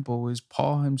example is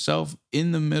Paul himself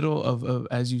in the middle of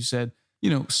as you said,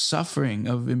 suffering,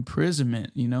 of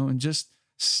imprisonment, and just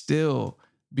still,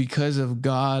 because of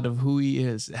God, of who he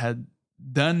is, had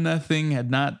done nothing, had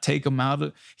not taken him out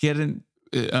of, he hadn't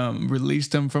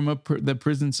released him from the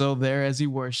prison cell there as he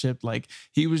worshiped. Like,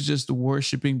 he was just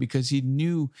worshiping because he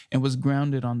knew and was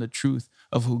grounded on the truth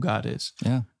of who God is.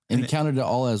 Yeah. And he counted it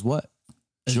all as what?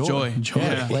 Joy.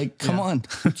 Yeah. Like, come on.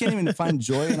 We can't even find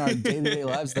joy in our day-to-day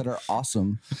lives that are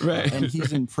awesome. Right. And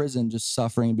he's in prison just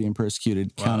suffering and being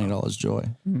persecuted, counting it all as joy.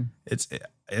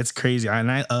 It's crazy.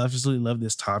 And I absolutely love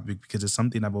this topic because it's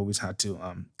something I've always had to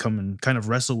come and kind of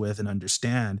wrestle with and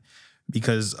understand,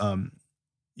 because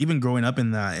even growing up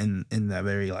in that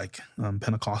very like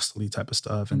Pentecostal type of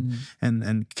stuff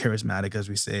and charismatic, as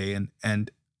we say,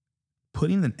 and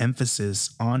putting an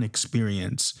emphasis on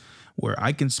experience, where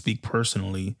I can speak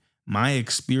personally, my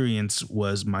experience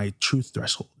was my truth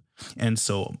threshold. And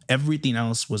so everything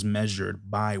else was measured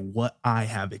by what I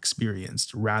have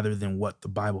experienced rather than what the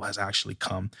Bible has actually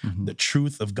come, the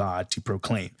truth of God to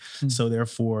proclaim. So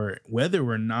therefore, whether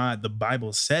or not the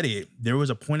Bible said it, there was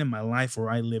a point in my life where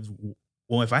I lived,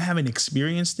 well, if I haven't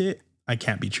experienced it, I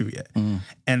can't be true yet.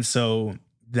 And so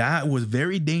that was a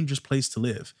very dangerous place to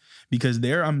live, because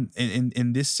there I'm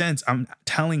in this sense, I'm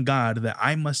telling God that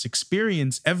I must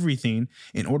experience everything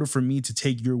in order for me to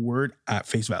take your word at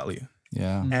face value.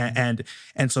 Yeah.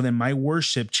 And so then my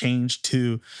worship changed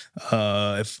to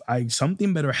if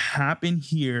something better happened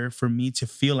here for me to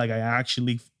feel like I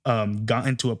actually got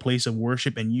into a place of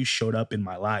worship and you showed up in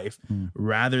my life,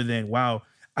 rather than, wow,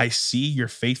 I see your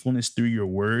faithfulness through your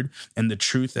word and the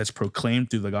truth that's proclaimed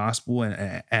through the gospel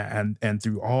and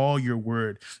through all your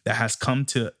word that has come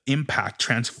to impact,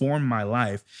 transform my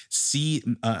life, see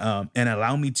and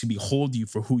allow me to behold you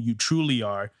for who you truly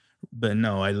are. But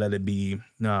no, I let it be.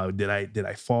 No, did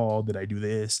I fall? Did I do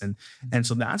this? And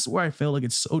so that's where I feel like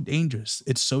it's so dangerous.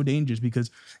 It's so dangerous because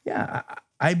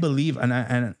I believe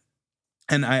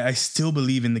and I still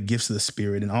believe in the gifts of the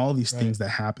Spirit and all these things that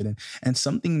happen, and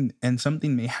something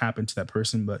may happen to that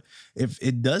person. But if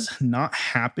it does not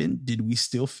happen, did we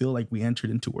still feel like we entered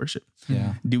into worship?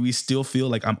 Yeah. Do we still feel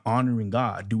like I'm honoring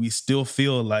God? Do we still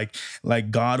feel like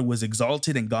God was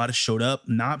exalted and God has showed up,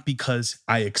 not because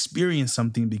I experienced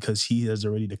something, because he has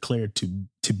already declared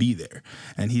to be there,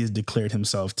 and he has declared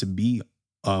himself to be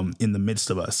in the midst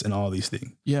of us and all these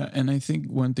things. Yeah. And I think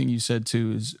one thing you said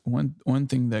too is one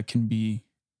thing that can be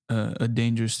a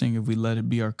dangerous thing if we let it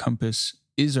be our compass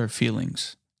is our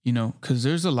feelings, because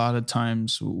there's a lot of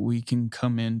times we can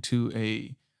come into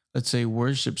let's say,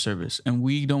 worship service, and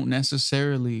we don't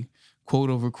necessarily,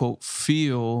 quote unquote,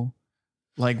 feel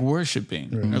like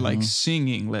worshiping or like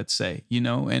singing, let's say,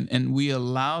 and we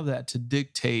allow that to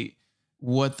dictate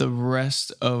what the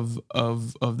rest of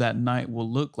that night will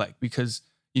look like. Because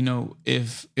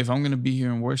if I'm going to be here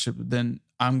in worship, then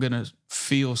I'm going to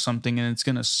feel something, and it's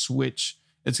going to switch.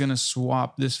 It's going to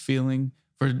swap this feeling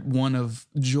for one of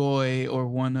joy or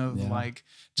one of like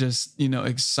just,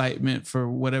 excitement for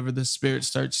whatever the Spirit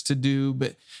starts to do.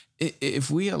 But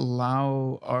if we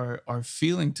allow our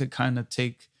feeling to kind of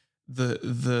take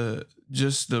the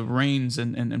reins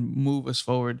and move us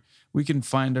forward, we can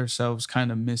find ourselves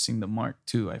kind of missing the mark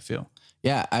too, I feel.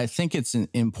 Yeah, I think it's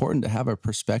important to have a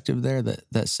perspective there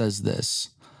that says this.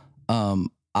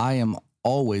 I am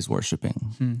always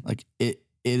worshiping. Like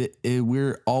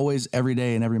we're always, every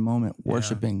day and every moment,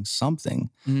 worshiping something.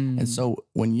 And so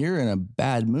when you're in a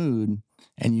bad mood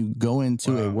and you go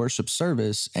into a worship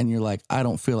service and you're like, I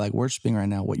don't feel like worshiping right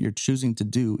now, what you're choosing to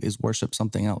do is worship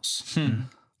something else.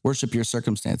 Worship your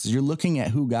circumstances. You're looking at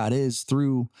who God is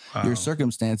through your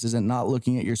circumstances and not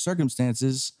looking at your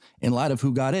circumstances in light of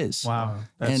who God is. Wow.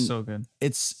 That's so good.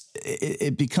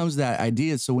 It becomes that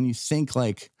idea. So when you think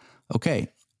like, okay,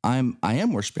 I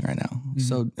am worshiping right now.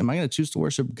 So am I going to choose to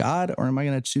worship God, or am I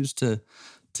going to choose to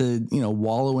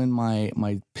wallow in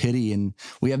my pity? And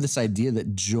we have this idea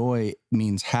that joy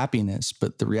means happiness,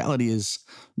 but the reality is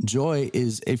joy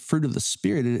is a fruit of the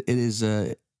Spirit. It is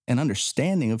an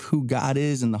understanding of who God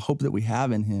is and the hope that we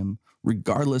have in him,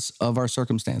 regardless of our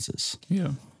circumstances.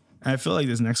 Yeah. I feel like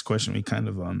this next question we kind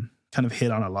of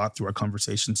hit on a lot through our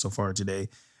conversation so far today.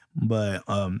 But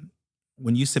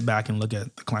when you sit back and look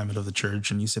at the climate of the church,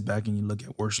 and you sit back and you look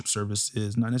at worship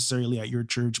services, not necessarily at your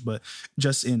church, but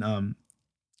just in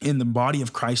the body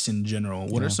of Christ in general,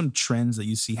 what are some trends that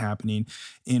you see happening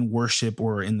in worship,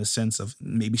 or in the sense of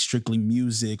maybe strictly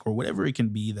music or whatever it can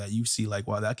be, that you see like,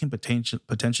 wow, that can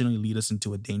potentially lead us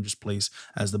into a dangerous place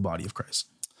as the body of Christ?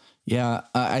 Yeah,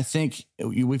 I think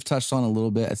we've touched on a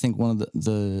little bit. I think one of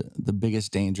the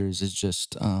biggest dangers is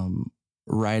just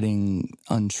writing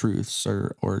untruths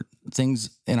or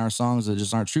things in our songs that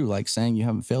just aren't true, like saying you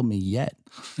haven't failed me yet.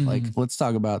 Like, let's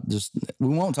talk about we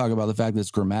won't talk about the fact that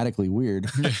it's grammatically weird,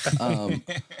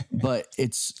 but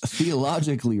it's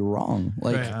theologically wrong.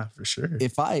 Like, Yeah, for sure.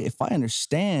 If I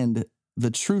understand the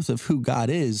truth of who God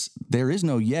is, there is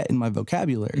no yet in my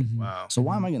vocabulary. Wow. So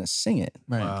why am I going to sing it?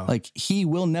 Right. Wow. Like, he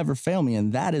will never fail me.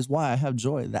 And that is why I have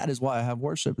joy. That is why I have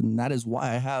worship. And that is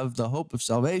why I have the hope of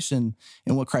salvation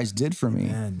in what Christ did for me.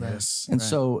 Man, yes. And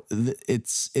so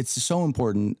it's so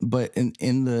important. But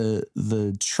in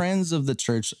the trends of the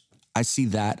church, I see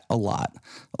that a lot.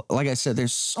 Like I said,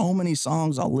 there's so many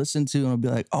songs I'll listen to and I'll be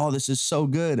like, oh, this is so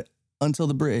good. Until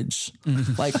the bridge.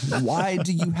 Like, why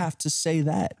do you have to say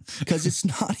that? Because it's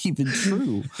not even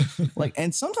true. Like,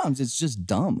 and sometimes it's just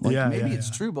dumb. Like, maybe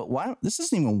it's true, but why? This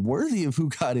isn't even worthy of who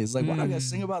God is. Like, why do I gotta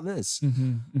sing about this?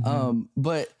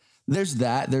 But there's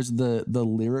that. There's the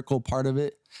lyrical part of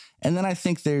it, and then I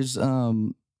think there's a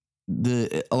lot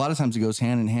of times it goes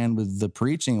hand in hand with the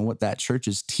preaching and what that church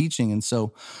is teaching, and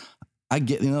so. I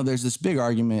get, there's this big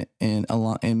argument in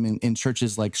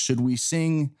churches, like, should we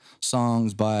sing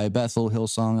songs by Bethel,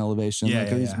 Hillsong, Elevation?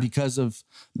 Because of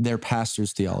their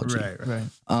pastor's theology. Right.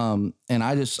 And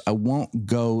I won't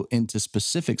go into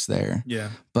specifics there.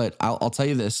 Yeah. But I'll tell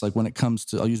you this, like, when it comes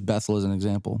to, I'll use Bethel as an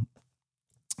example.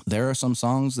 There are some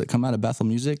songs that come out of Bethel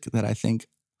music that I think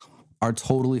are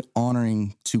totally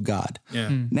honoring to God. Yeah.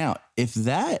 Now, if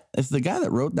the guy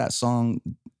that wrote that song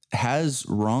has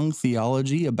wrong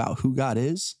theology about who God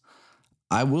is,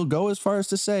 I will go as far as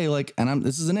to say, like, and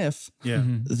this is an if,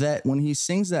 that when he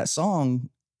sings that song,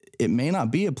 it may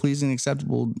not be a pleasing,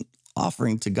 acceptable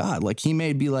offering to God. Like, he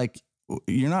may be like,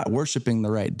 you're not worshiping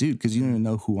the right dude because you don't even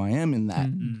know who I am in that.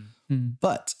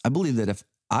 But I believe that if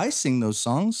I sing those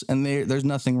songs and there's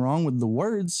nothing wrong with the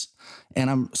words, and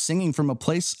I'm singing from a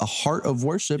heart of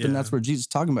worship, and that's where Jesus is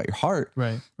talking about your heart,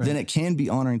 then it can be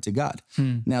honoring to God.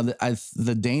 Now,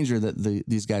 the danger that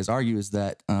these guys argue is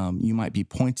that you might be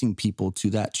pointing people to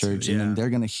that church, and then they're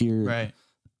going to hear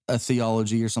a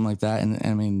theology or something like that. And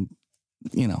I mean,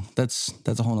 that's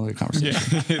a whole nother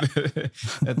conversation. Yeah.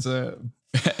 That's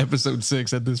episode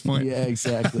 6 at this point. Yeah,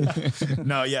 exactly.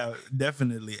 No, yeah,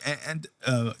 definitely. And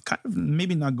kind of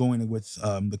maybe not going with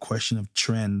the question of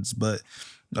trends, but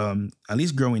at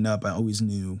least growing up, I always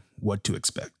knew what to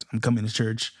expect. I'm coming to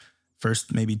church.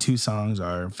 First, maybe 2 songs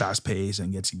are fast paced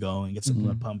and gets you going, gets the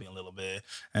blood pumping a little bit.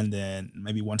 And then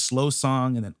maybe one slow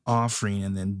song and then offering.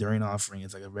 And then during offering,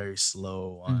 it's like a very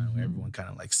slow one where everyone kind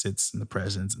of like sits in the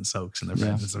presence and soaks in the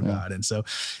presence of God. And so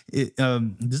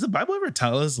does the Bible ever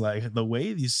tell us like the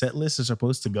way these set lists are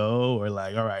supposed to go, or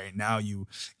like, all right, now you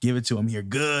give it to them here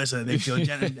good so that they feel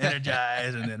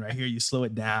energized. And then right here, you slow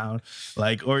it down.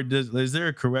 Like, or is there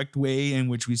a correct way in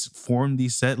which we form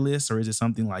these set lists? Or is it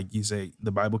something like you say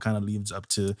the Bible kind of leaves up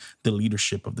to the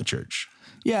leadership of the church?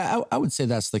 Yeah, I would say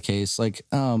that's the case. Like,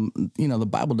 the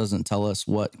Bible doesn't tell us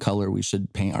what color we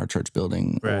should paint our church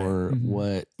building, or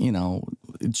what,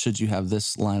 should you have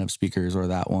this line of speakers or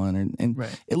that one? And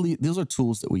those are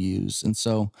tools that we use. And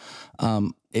so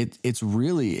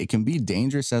it can be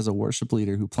dangerous as a worship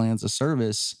leader who plans a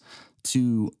service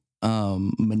to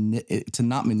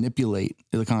not manipulate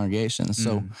the congregation.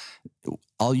 So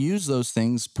I'll use those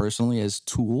things personally as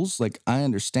tools. Like, I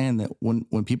understand that when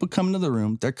people come into the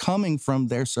room, they're coming from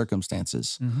their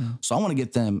circumstances. So I want to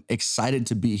get them excited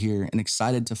to be here and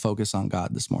excited to focus on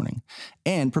God this morning,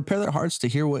 and prepare their hearts to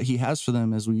hear what he has for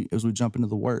them as we jump into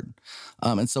the word.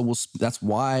 And so that's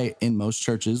why in most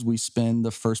churches we spend the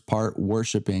first part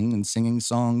worshiping and singing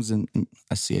songs. And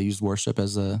I used worship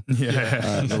as the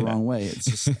wrong way.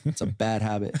 It's a bad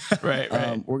habit. Right.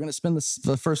 We're going to spend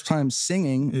the first time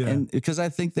singing, and because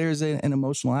I think there's an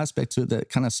emotional aspect to it that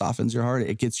kind of softens your heart.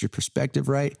 It gets your perspective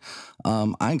right.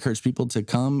 I encourage people to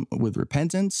come with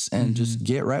repentance and just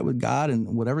get right with God,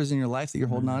 and whatever's in your life that you're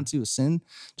holding on to, a sin,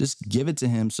 just give it to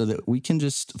him so that we can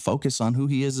just focus on who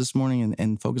he is this morning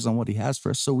and focus on what he has for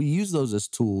us. So we use those as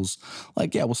tools.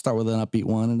 Like, we'll start with an upbeat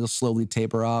one and it'll slowly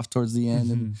taper off towards the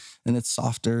end, and it's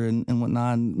softer and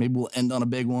whatnot. And maybe we'll end on a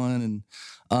big one.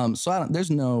 And so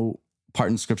there's no part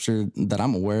in scripture that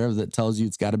I'm aware of that tells you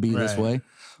it's got to be this way.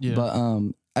 Yeah. But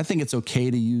I think it's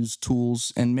okay to use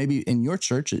tools, and maybe in your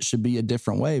church it should be a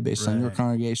different way based on your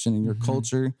congregation and your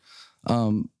culture.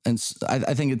 And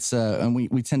I think it's and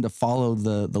we tend to follow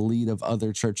the lead of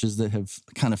other churches that have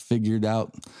kind of figured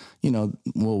out,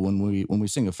 when we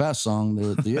sing a fast song,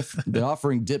 the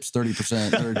offering dips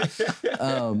 30%.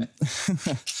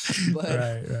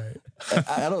 But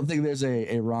I don't think there's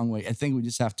a wrong way. I think we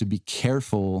just have to be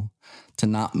careful to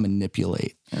not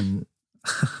manipulate. And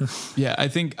yeah, I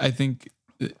think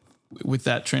with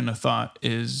that train of thought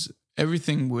is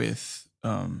everything with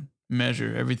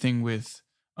measure, everything with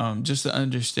just the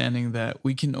understanding that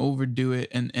we can overdo it,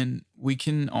 and we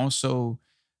can also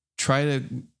try to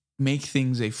make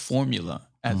things a formula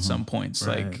at some points.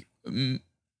 Right. Like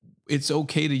it's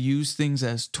okay to use things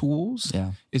as tools.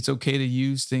 Yeah. It's okay to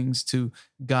use things to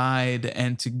guide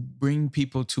and to bring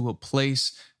people to a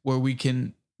place where we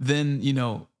can then,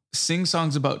 sing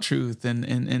songs about truth and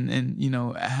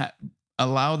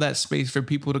allow that space for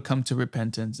people to come to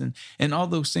repentance and all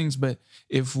those things. But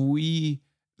if we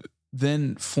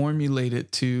then formulate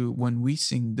it to when we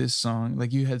sing this song,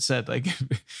 like you had said, like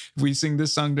if we sing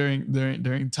this song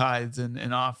during tithes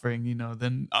and offering,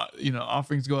 then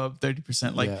offerings go up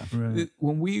 30%. Like Right.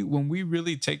 when we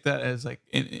really take that as like,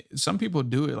 and some people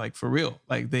do it like for real,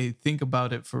 like they think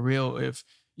about it for real. If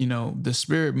the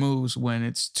Spirit moves when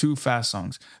it's 2 fast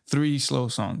songs, 3 slow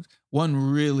songs, 1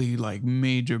 really like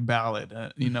major ballad,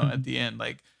 at the end,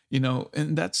 like.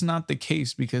 And that's not the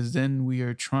case, because then we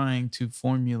are trying to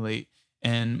formulate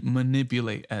and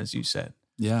manipulate, as you said.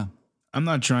 Yeah. I'm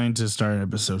not trying to start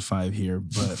episode 5 here,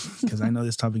 but because I know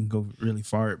this topic can go really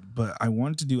far, but I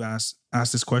wanted to ask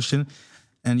this question,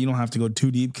 and you don't have to go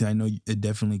too deep because I know it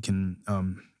definitely can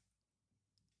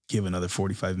give another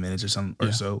 45 minutes or something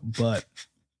or so. But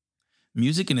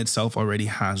music in itself already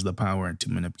has the power to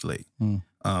manipulate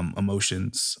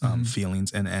emotions,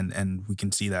 feelings, and we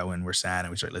can see that when we're sad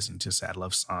and we start listening to sad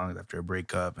love songs after a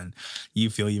breakup, and you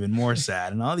feel even more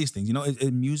sad, and all these things.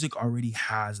 Music already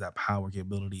has that power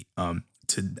capability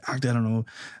to act. I don't know,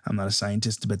 I'm not a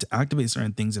scientist, but to activate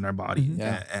certain things in our body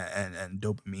and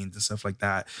dopamines and stuff like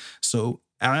that. So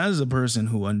as a person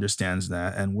who understands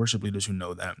that, and worship leaders who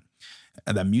know that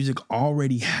music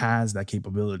already has that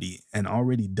capability and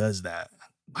already does that,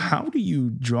 how do you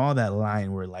draw that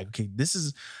line where like, okay,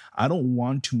 I don't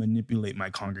want to manipulate my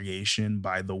congregation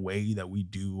by the way that we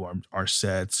do our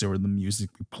sets or the music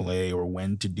we play or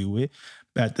when to do it.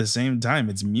 But at the same time,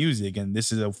 it's music, and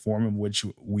this is a form of which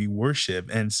we worship.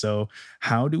 And so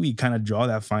how do we kind of draw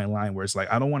that fine line where it's like,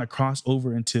 I don't want to cross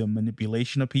over into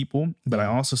manipulation of people, but I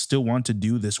also still want to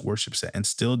do this worship set and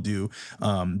still do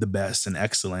the best and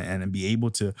excellent, and be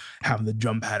able to have the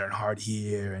drum pattern hard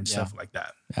here and stuff like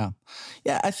that.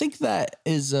 Yeah. I think that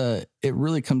is it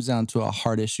really comes down to a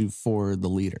hard issue for the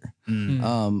leader.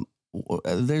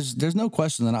 There's no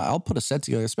question that I'll put a set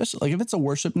together, especially like if it's a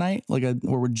worship night, like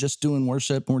where we're just doing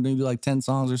worship and we're going to do like 10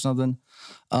 songs or something.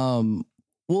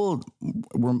 We're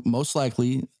most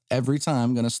likely every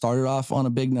time going to start it off on a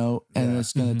big note, and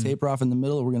it's going to taper off in the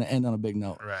middle. We're going to end on a big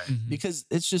note, Right? Because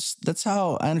that's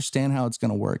how I understand how it's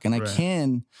going to work, and I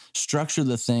can structure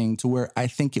the thing to where I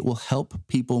think it will help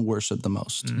people worship the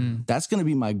most. That's going to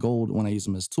be my goal when I use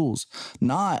them as tools.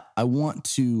 Not I want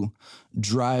to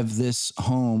drive this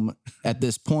home at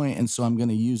this point, and so I'm going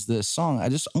to use this song. I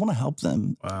want to help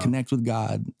them connect with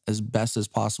God as best as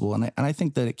possible, and I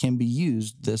think that it can be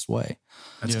used this way.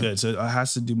 That's good. So it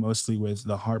has to do mostly with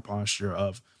the heart posture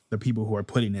of the people who are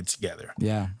putting it together.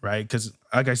 Yeah. Right. Because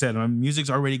like I said,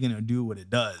 music's already going to do what it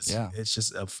does. Yeah. It's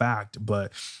just a fact.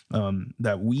 But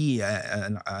that we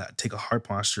take a heart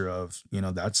posture of,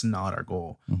 that's not our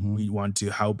goal. We want to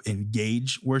help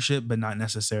engage worship, but not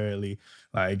necessarily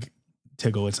like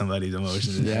tickle with somebody's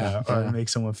emotions or make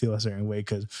someone feel a certain way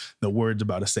because the word's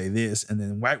about to say this, and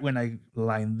then right when I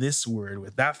line this word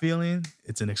with that feeling,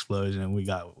 it's an explosion and we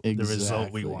got the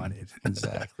result we wanted.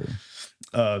 Exactly.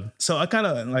 So I kind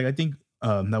of I think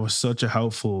that was such a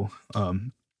helpful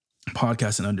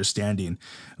podcast and understanding.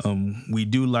 We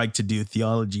do like to do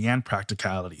theology and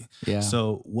practicality. Yeah.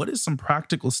 So what is some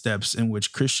practical steps in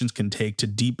which Christians can take to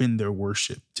deepen their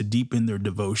worship, to deepen their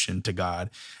devotion to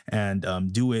God, and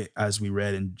do it as we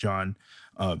read in John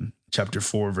chapter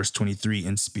 4, verse 23,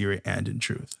 in spirit and in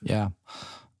truth? Yeah.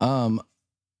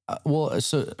 Well,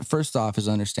 so first off is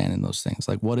understanding those things.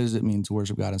 Like, what does it mean to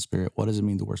worship God in spirit? What does it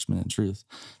mean to worship Him in truth?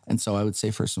 And so I would say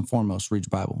first and foremost, read your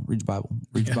Bible, read your Bible,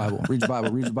 read your Bible, read your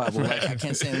Bible, read your Bible. Like, I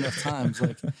can't say it enough times.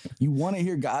 Like, you want to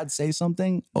hear God say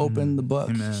something, open the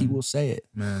book. Amen. He will say it.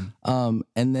 Man.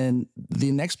 And then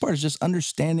the next part is just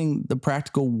understanding the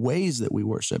practical ways that we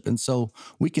worship. And so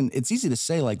it's easy to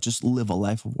say, like, just live a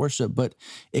life of worship, but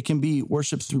it can be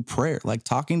worship through prayer. Like,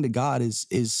 talking to God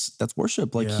that's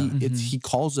worship. Like, He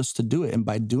calls us to do it. And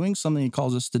by doing something He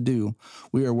calls us to do,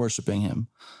 we are worshiping Him.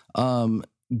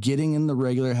 Getting in the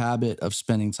regular habit of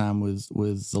spending time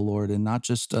with the Lord, and not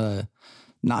just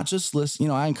not just listen,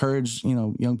 I encourage,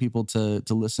 young people to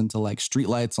listen to like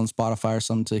Streetlights on Spotify or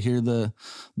something, to hear the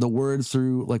word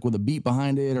through like with a beat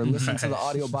behind it, or listen to the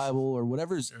audio Bible or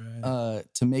whatever's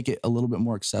to make it a little bit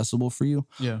more accessible for you.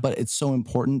 Yeah. But it's so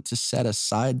important to set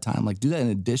aside time, like do that in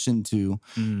addition to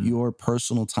your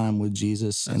personal time with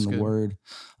Jesus and the word.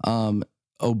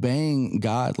 Obeying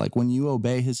God, like when you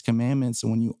obey his commandments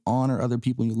and when you honor other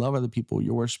people and you love other people,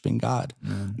 you're worshiping God.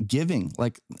 Giving,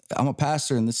 like I'm a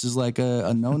pastor and this is like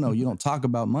a no-no. You don't talk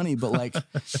about money, but like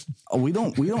we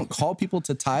don't call people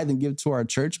to tithe and give to our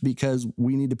church because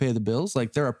we need to pay the bills.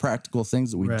 Like there are practical things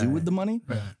that we do with the money,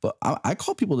 but I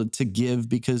call people to give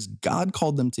because God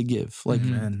called them to give. Like,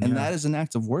 and that is an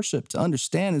act of worship, to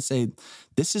understand and say,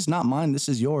 this is not mine, this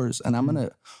is yours. And I'm going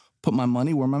to put my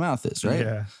money where my mouth is, right?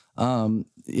 Yeah.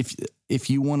 If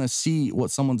you want to see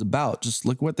what someone's about, just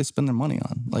look what they spend their money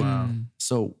on. Like,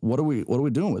 so what are we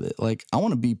doing with it? Like, I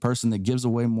want to be a person that gives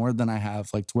away more than I have,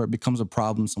 like to where it becomes a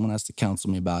problem. Someone has to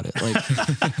counsel me about it. Like,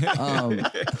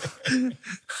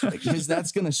 because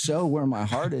that's going to show where my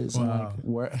heart is and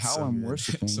like how I'm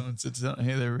worshiping. Someone sits down,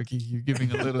 hey there, Ricky, you're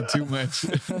giving a little too much.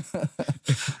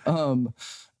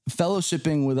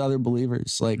 Fellowshipping with other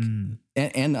believers, like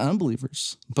and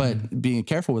unbelievers, but being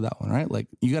careful with that one, right? Like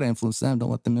you got to influence them.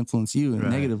 Don't let them influence you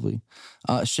negatively.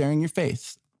 Sharing your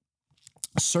faith,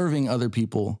 serving other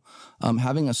people,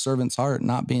 having a servant's heart,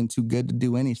 not being too good to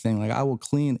do anything. Like I will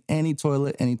clean any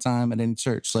toilet, anytime at any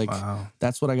church. Like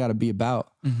that's what I got to be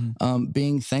about.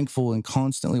 Being thankful and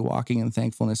constantly walking in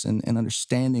thankfulness and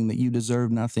understanding that you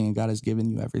deserve nothing and God has given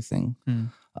you everything.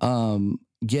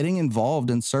 Getting involved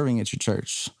in serving at your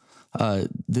church.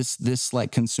 This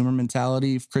like consumer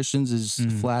mentality of Christians is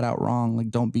flat out wrong. Like,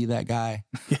 don't be that guy.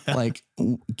 Like,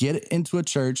 get into a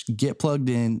church, get plugged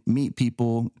in, meet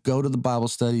people, go to the Bible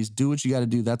studies, do what you got to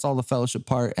do. That's all the fellowship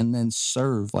part, and then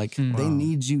serve. Like, they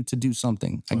need you to do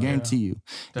something. I guarantee you.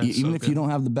 Even if you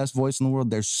don't have the best voice in the world,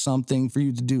 there's something for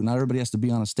you to do. Not everybody has to be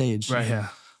on a stage. Right. Yeah.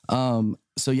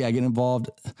 So yeah, get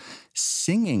involved.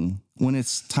 Singing when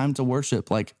it's time to worship,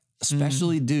 like.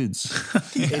 Especially dudes.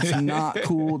 It's not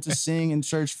cool to sing in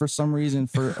church for some reason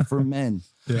for men.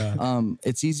 Yeah.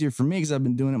 It's easier for me because I've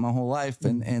been doing it my whole life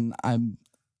and I'm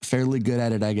fairly good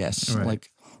at it, I guess. Right.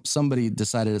 Like somebody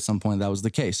decided at some point that was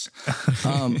the case.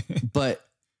 But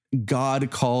God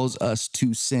calls us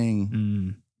to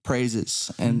sing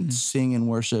praises and sing and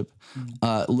worship.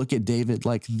 Look at David,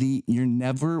 like you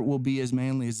never will be as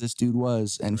manly as this dude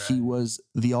was. And he was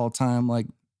the all-time like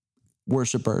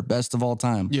worshiper, best of all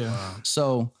time. Yeah.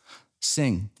 So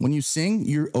sing. When you sing,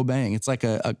 you're obeying. It's like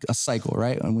a cycle,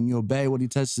 right? And when you obey what he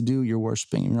tells you to do, you're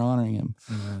worshiping and you're honoring him.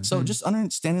 So just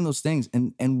understanding those things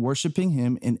and worshiping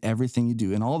him in everything you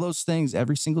do. And all those things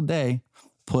every single day,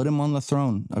 put him on the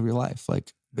throne of your life.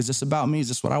 Like, is this about me? Is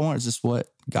this what I want? Is this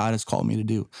what God has called me to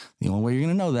do? The only way you're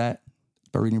going to know that is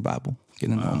by reading your Bible,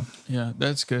 getting to know him. Yeah,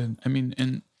 that's good. I mean,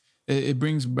 and it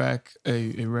brings back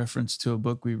a reference to a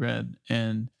book we read,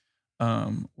 and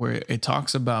where it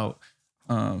talks about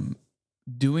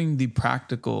doing the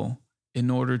practical in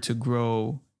order to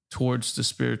grow towards the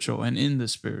spiritual and in the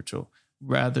spiritual,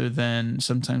 rather than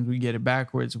sometimes we get it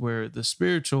backwards where the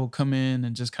spiritual come in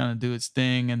and just kind of do its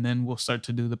thing and then we'll start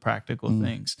to do the practical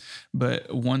things.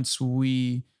 But once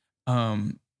we,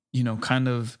 kind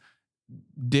of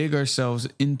dig ourselves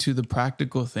into the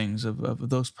practical things of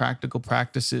those practical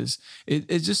practices,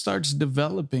 it just starts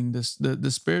developing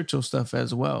the spiritual stuff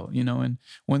as well, and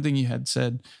one thing you had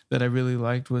said that I really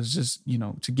liked was just,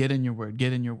 to get in your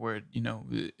word,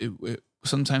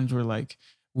 sometimes we're like,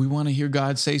 we want to hear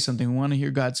God say something. We want to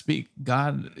hear God speak.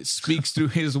 God speaks through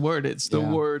his word. It's the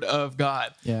word of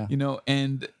God,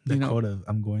 and the quote of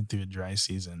I'm going through a dry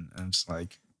season. And it's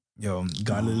like, yo,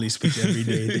 God literally speaks every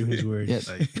day through his word. Yeah.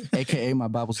 Like, AKA my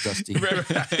Bible's dusty.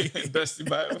 Right. Dusty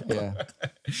Bible. Yeah.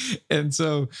 And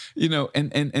so,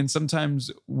 and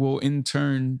sometimes we'll in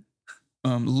turn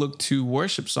look to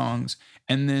worship songs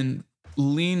and then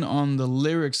lean on the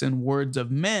lyrics and words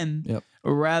of men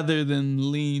rather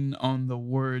than lean on the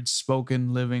words,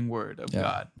 spoken, living word of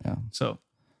God. Yeah. So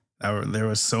there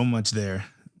was so much there.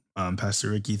 Pastor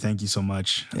Ricky, thank you so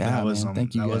much. Yeah, that was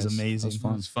thank you. That guys. was amazing. It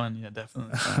was fun. Yeah,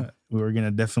 definitely. We were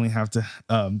gonna definitely have to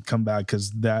come back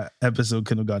because that episode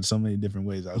could have gone so many different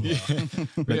ways.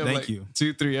 But thank you.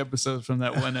 2-3 episodes from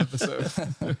that one episode.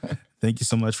 Thank you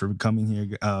so much for coming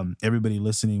here. Everybody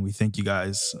listening, we thank you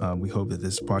guys. We hope that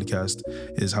this podcast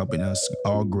is helping us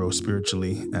all grow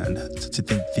spiritually and to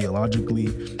think theologically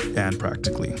and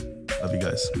practically. Love you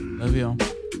guys. Love y'all.